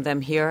them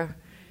here,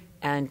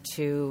 and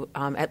to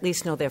at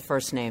least know their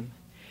first name.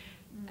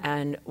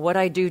 And what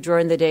I do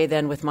during the day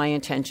then with my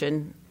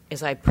intention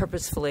is I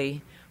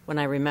purposefully, when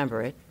I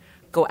remember it,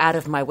 go out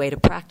of my way to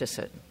practice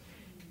it.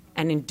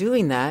 And in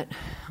doing that,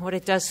 what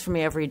it does for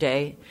me every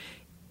day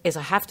is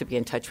I have to be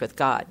in touch with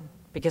God,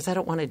 because I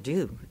don't want to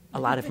do a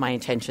lot of my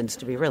intentions,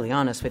 to be really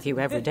honest with you,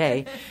 every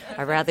day.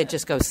 I'd rather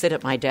just go sit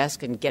at my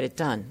desk and get it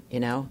done,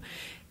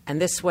 And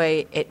this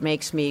way it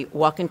makes me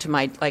walk into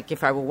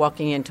if I were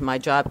walking into my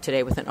job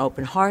today with an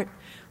open heart,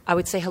 I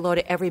would say hello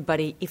to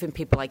everybody, even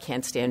people I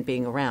can't stand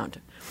being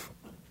around.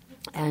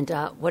 And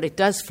what it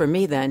does for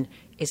me then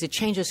is it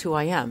changes who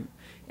I am.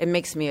 It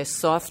makes me a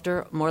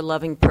softer, more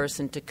loving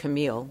person to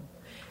Camille.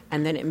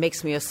 And then it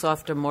makes me a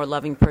softer, more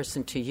loving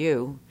person to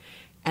you.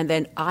 And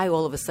then I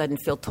all of a sudden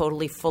feel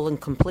totally full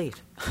and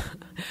complete.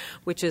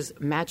 which is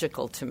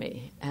magical to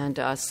me. And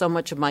so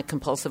much of my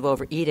compulsive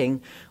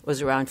overeating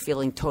was around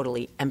feeling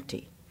totally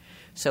empty.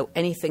 So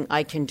anything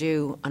I can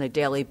do on a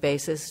daily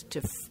basis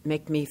to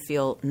make me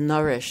feel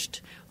nourished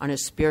on a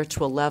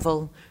spiritual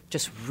level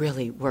just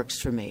really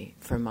works for me,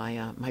 for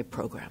my my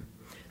program.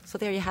 So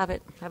there you have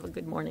it. Have a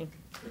good morning.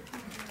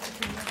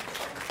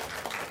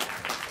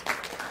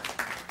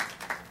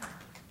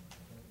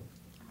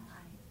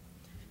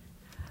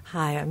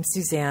 Hi, I'm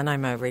Suzanne.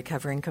 I'm a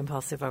recovering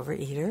compulsive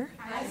overeater.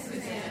 Hi,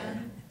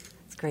 Suzanne.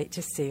 It's great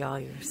to see all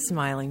your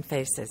smiling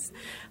faces.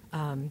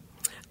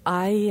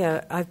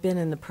 I've been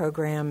in the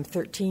program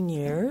 13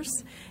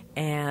 years,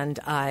 and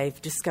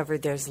I've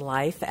discovered there's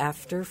life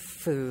after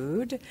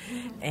food,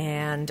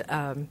 and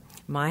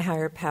my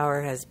higher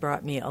power has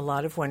brought me a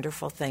lot of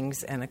wonderful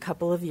things, and a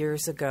couple of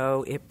years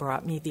ago it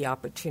brought me the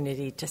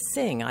opportunity to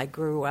sing. I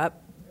grew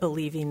up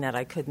believing that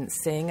I couldn't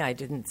sing. I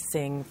didn't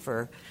sing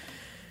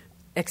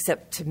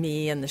except to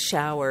me in the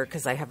shower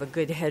because I have a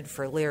good head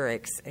for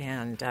lyrics,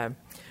 and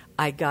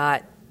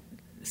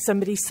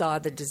somebody saw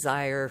the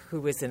desire who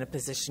was in a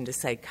position to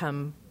say,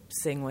 come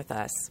sing with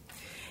us.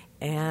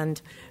 And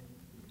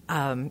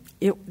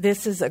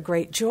this is a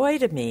great joy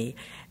to me.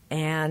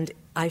 And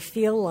I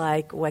feel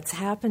like what's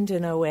happened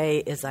in OA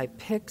is I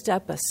picked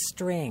up a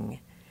string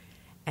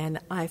and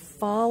I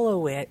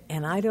follow it,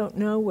 and I don't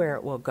know where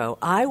it will go.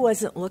 I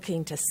wasn't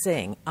looking to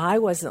sing. I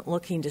wasn't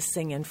looking to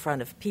sing in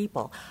front of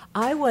people.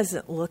 I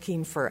wasn't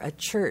looking for a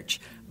church,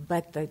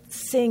 but the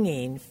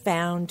singing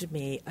found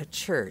me a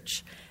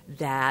church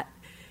that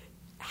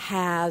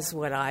has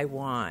what I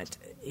want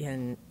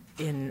in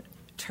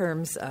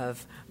terms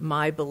of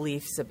my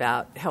beliefs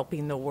about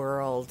helping the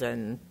world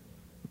and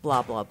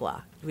blah, blah,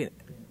 blah,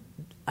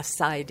 a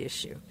side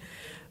issue.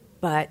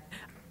 But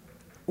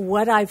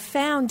what I've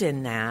found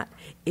in that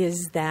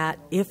is that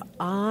if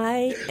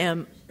I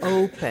am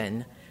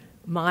open,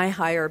 my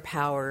higher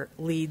power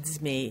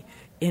leads me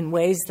in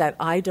ways that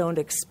I don't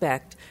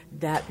expect,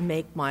 that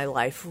make my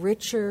life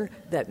richer,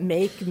 that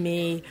make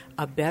me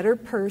a better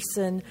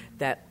person,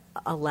 that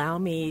allow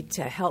me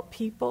to help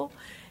people.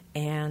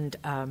 And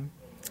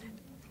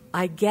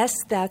I guess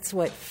that's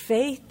what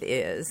faith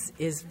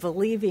is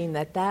believing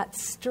that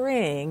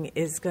string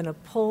is going to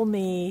pull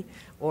me,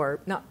 or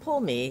not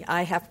pull me,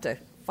 I have to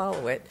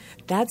follow it.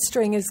 That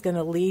string is going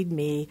to lead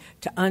me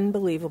to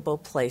unbelievable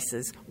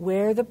places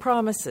where the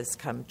promises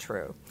come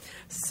true.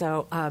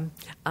 So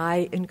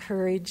I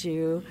encourage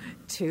you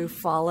to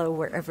follow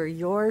wherever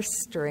your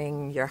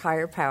string, your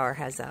higher power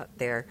has out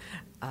there,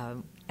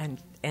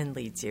 and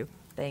leads you.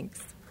 Thanks.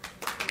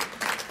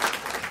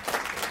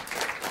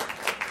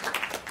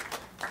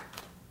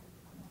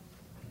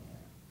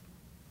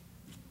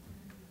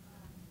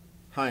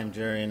 Hi, I'm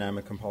Jerry, and I'm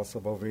a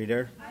compulsive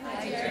overeater.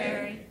 Hi,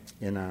 Jerry.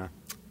 And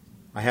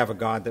I have a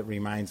God that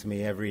reminds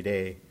me every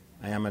day,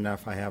 I am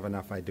enough, I have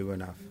enough, I do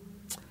enough.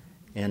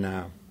 And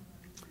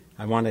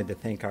I wanted to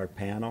thank our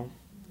panel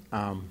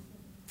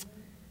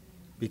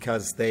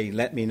because they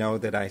let me know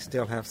that I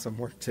still have some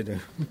work to do.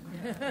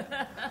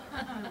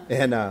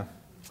 And I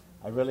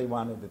really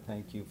wanted to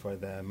thank you for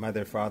the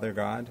Mother, Father,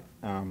 God.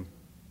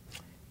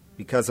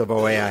 Because of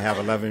OA, I have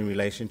a loving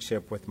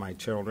relationship with my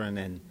children,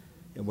 and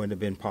it wouldn't have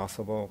been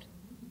possible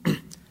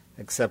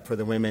except for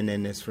the women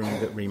in this room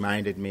that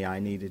reminded me I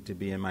needed to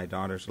be in my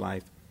daughter's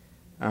life.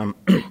 And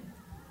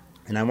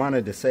I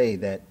wanted to say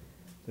that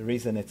the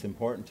reason it's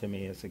important to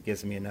me is it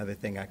gives me another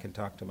thing I can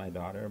talk to my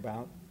daughter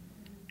about.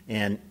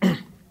 And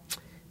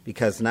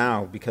because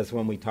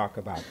when we talk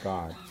about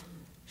God,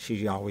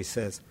 she always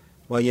says,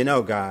 well, you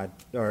know, God,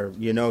 or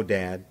you know,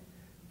 Dad,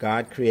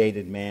 God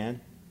created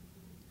man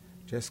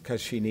just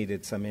because she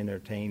needed some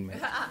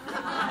entertainment.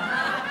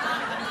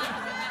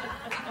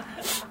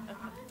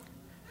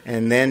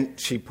 And then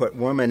she put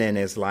woman in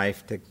his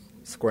life to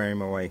square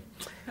him away.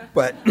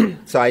 But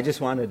so I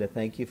just wanted to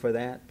thank you for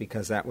that,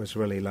 because that was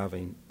really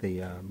loving,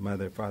 the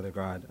Mother, Father,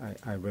 God.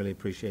 I really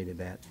appreciated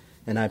that.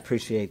 And I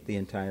appreciate the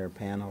entire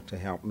panel to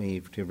help me,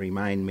 to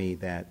remind me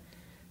that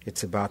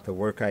it's about the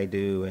work I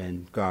do,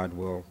 and God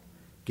will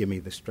give me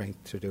the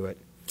strength to do it.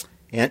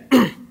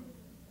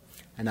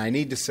 And I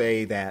need to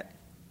say that,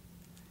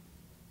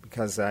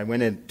 because I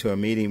went into a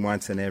meeting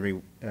once and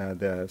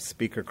the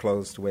speaker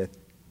closed with,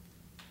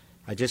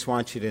 I just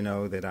want you to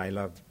know that I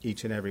love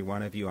each and every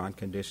one of you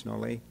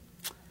unconditionally.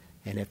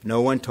 And if no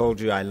one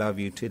told you I love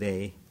you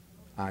today,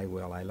 I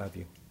will. I love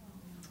you.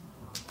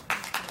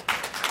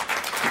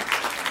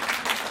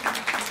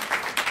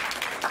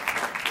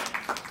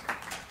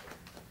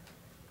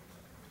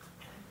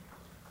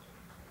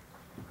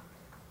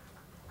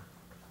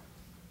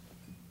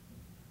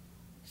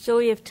 So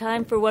we have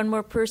time for one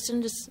more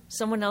person. Does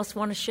someone else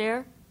want to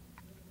share?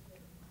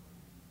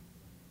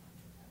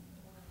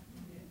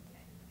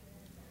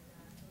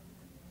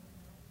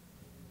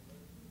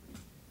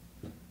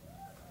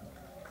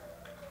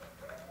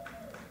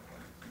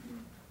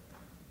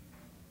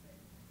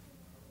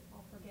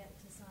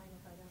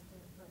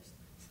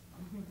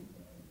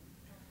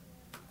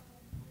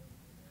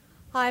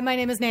 Hi, my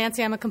name is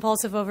Nancy. I'm a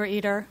compulsive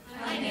overeater.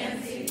 Hi,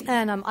 Nancy.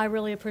 And I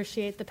really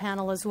appreciate the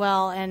panel as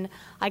well. And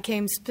I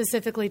came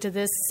specifically to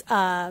this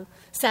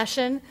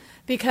session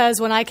because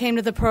when I came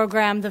to the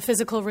program, the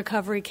physical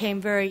recovery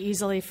came very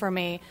easily for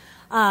me.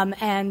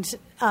 And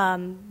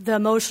the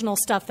emotional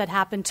stuff that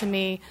happened to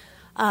me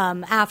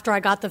after I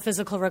got the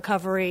physical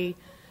recovery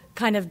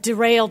kind of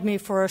derailed me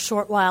for a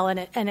short while, and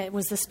it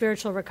was the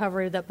spiritual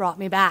recovery that brought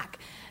me back.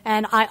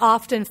 And I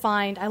often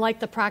find, I like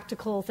the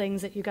practical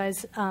things that you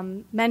guys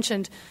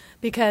mentioned,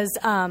 because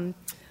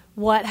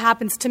what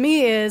happens to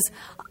me is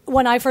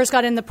when I first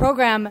got in the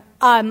program,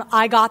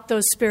 I got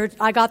the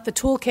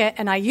toolkit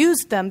and I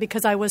used them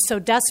because I was so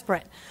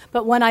desperate.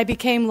 But when I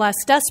became less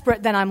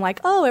desperate, then I'm like,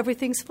 oh,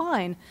 everything's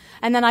fine.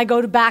 And then I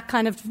go back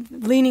kind of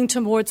leaning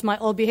towards my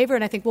old behavior,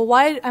 and I think, well,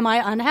 why am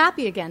I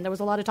unhappy again? There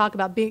was a lot of talk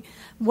about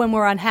when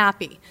we're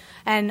unhappy.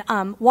 And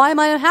why am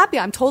I unhappy?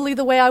 I'm totally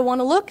the way I want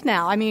to look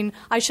now. I mean,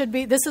 I should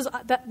be, this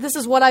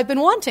is what I've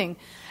been wanting.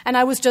 And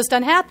I was just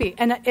unhappy.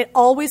 And it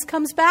always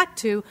comes back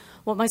to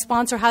what my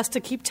sponsor has to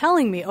keep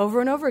telling me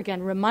over and over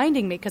again,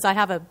 reminding me, because I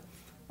have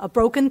a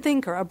broken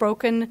thinker, a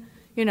broken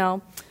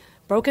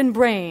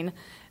brain,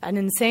 an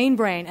insane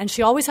brain. And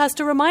she always has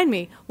to remind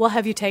me, well,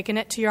 have you taken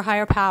it to your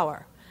higher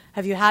power?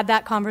 Have you had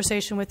that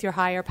conversation with your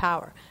higher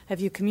power?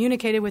 Have you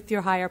communicated with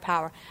your higher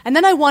power? And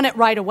then I want it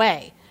right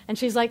away. And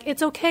she's like,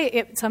 it's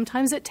okay.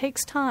 Sometimes it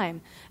takes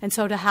time. And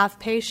so to have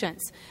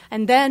patience.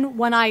 And then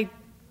when I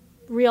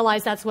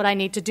realize that's what I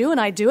need to do and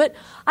I do it,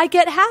 I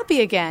get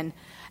happy again.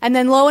 And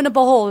then lo and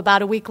behold,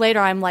 about a week later,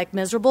 I'm like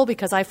miserable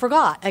because I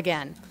forgot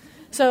again.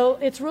 So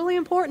it's really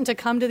important to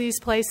come to these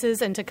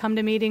places and to come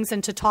to meetings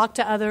and to talk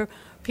to other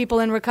people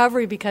in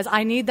recovery, because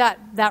I need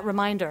that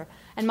reminder.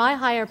 And my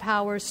higher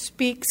power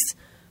speaks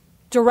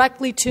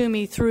directly to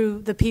me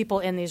through the people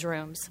in these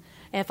rooms.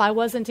 If I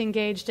wasn't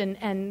engaged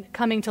and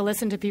coming to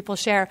listen to people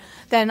share,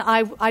 then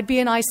I'd be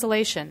in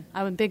isolation.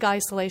 I'm a big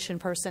isolation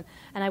person,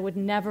 and I would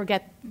never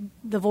get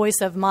the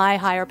voice of my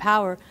higher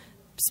power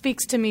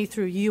speaks to me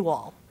through you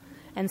all.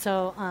 And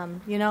so,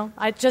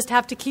 I just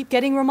have to keep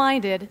getting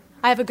reminded.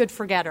 I have a good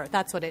forgetter.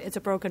 That's what it's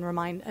a broken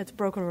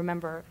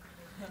rememberer.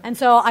 And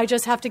so I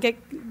just have to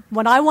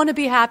when I want to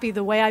be happy,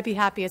 the way I be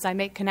happy is I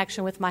make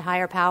connection with my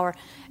higher power,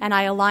 and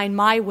I align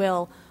my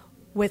will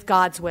with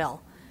God's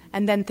will.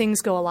 And then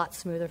things go a lot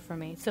smoother for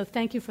me. So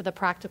thank you for the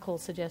practical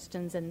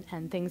suggestions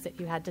and things that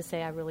you had to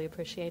say. I really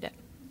appreciate it.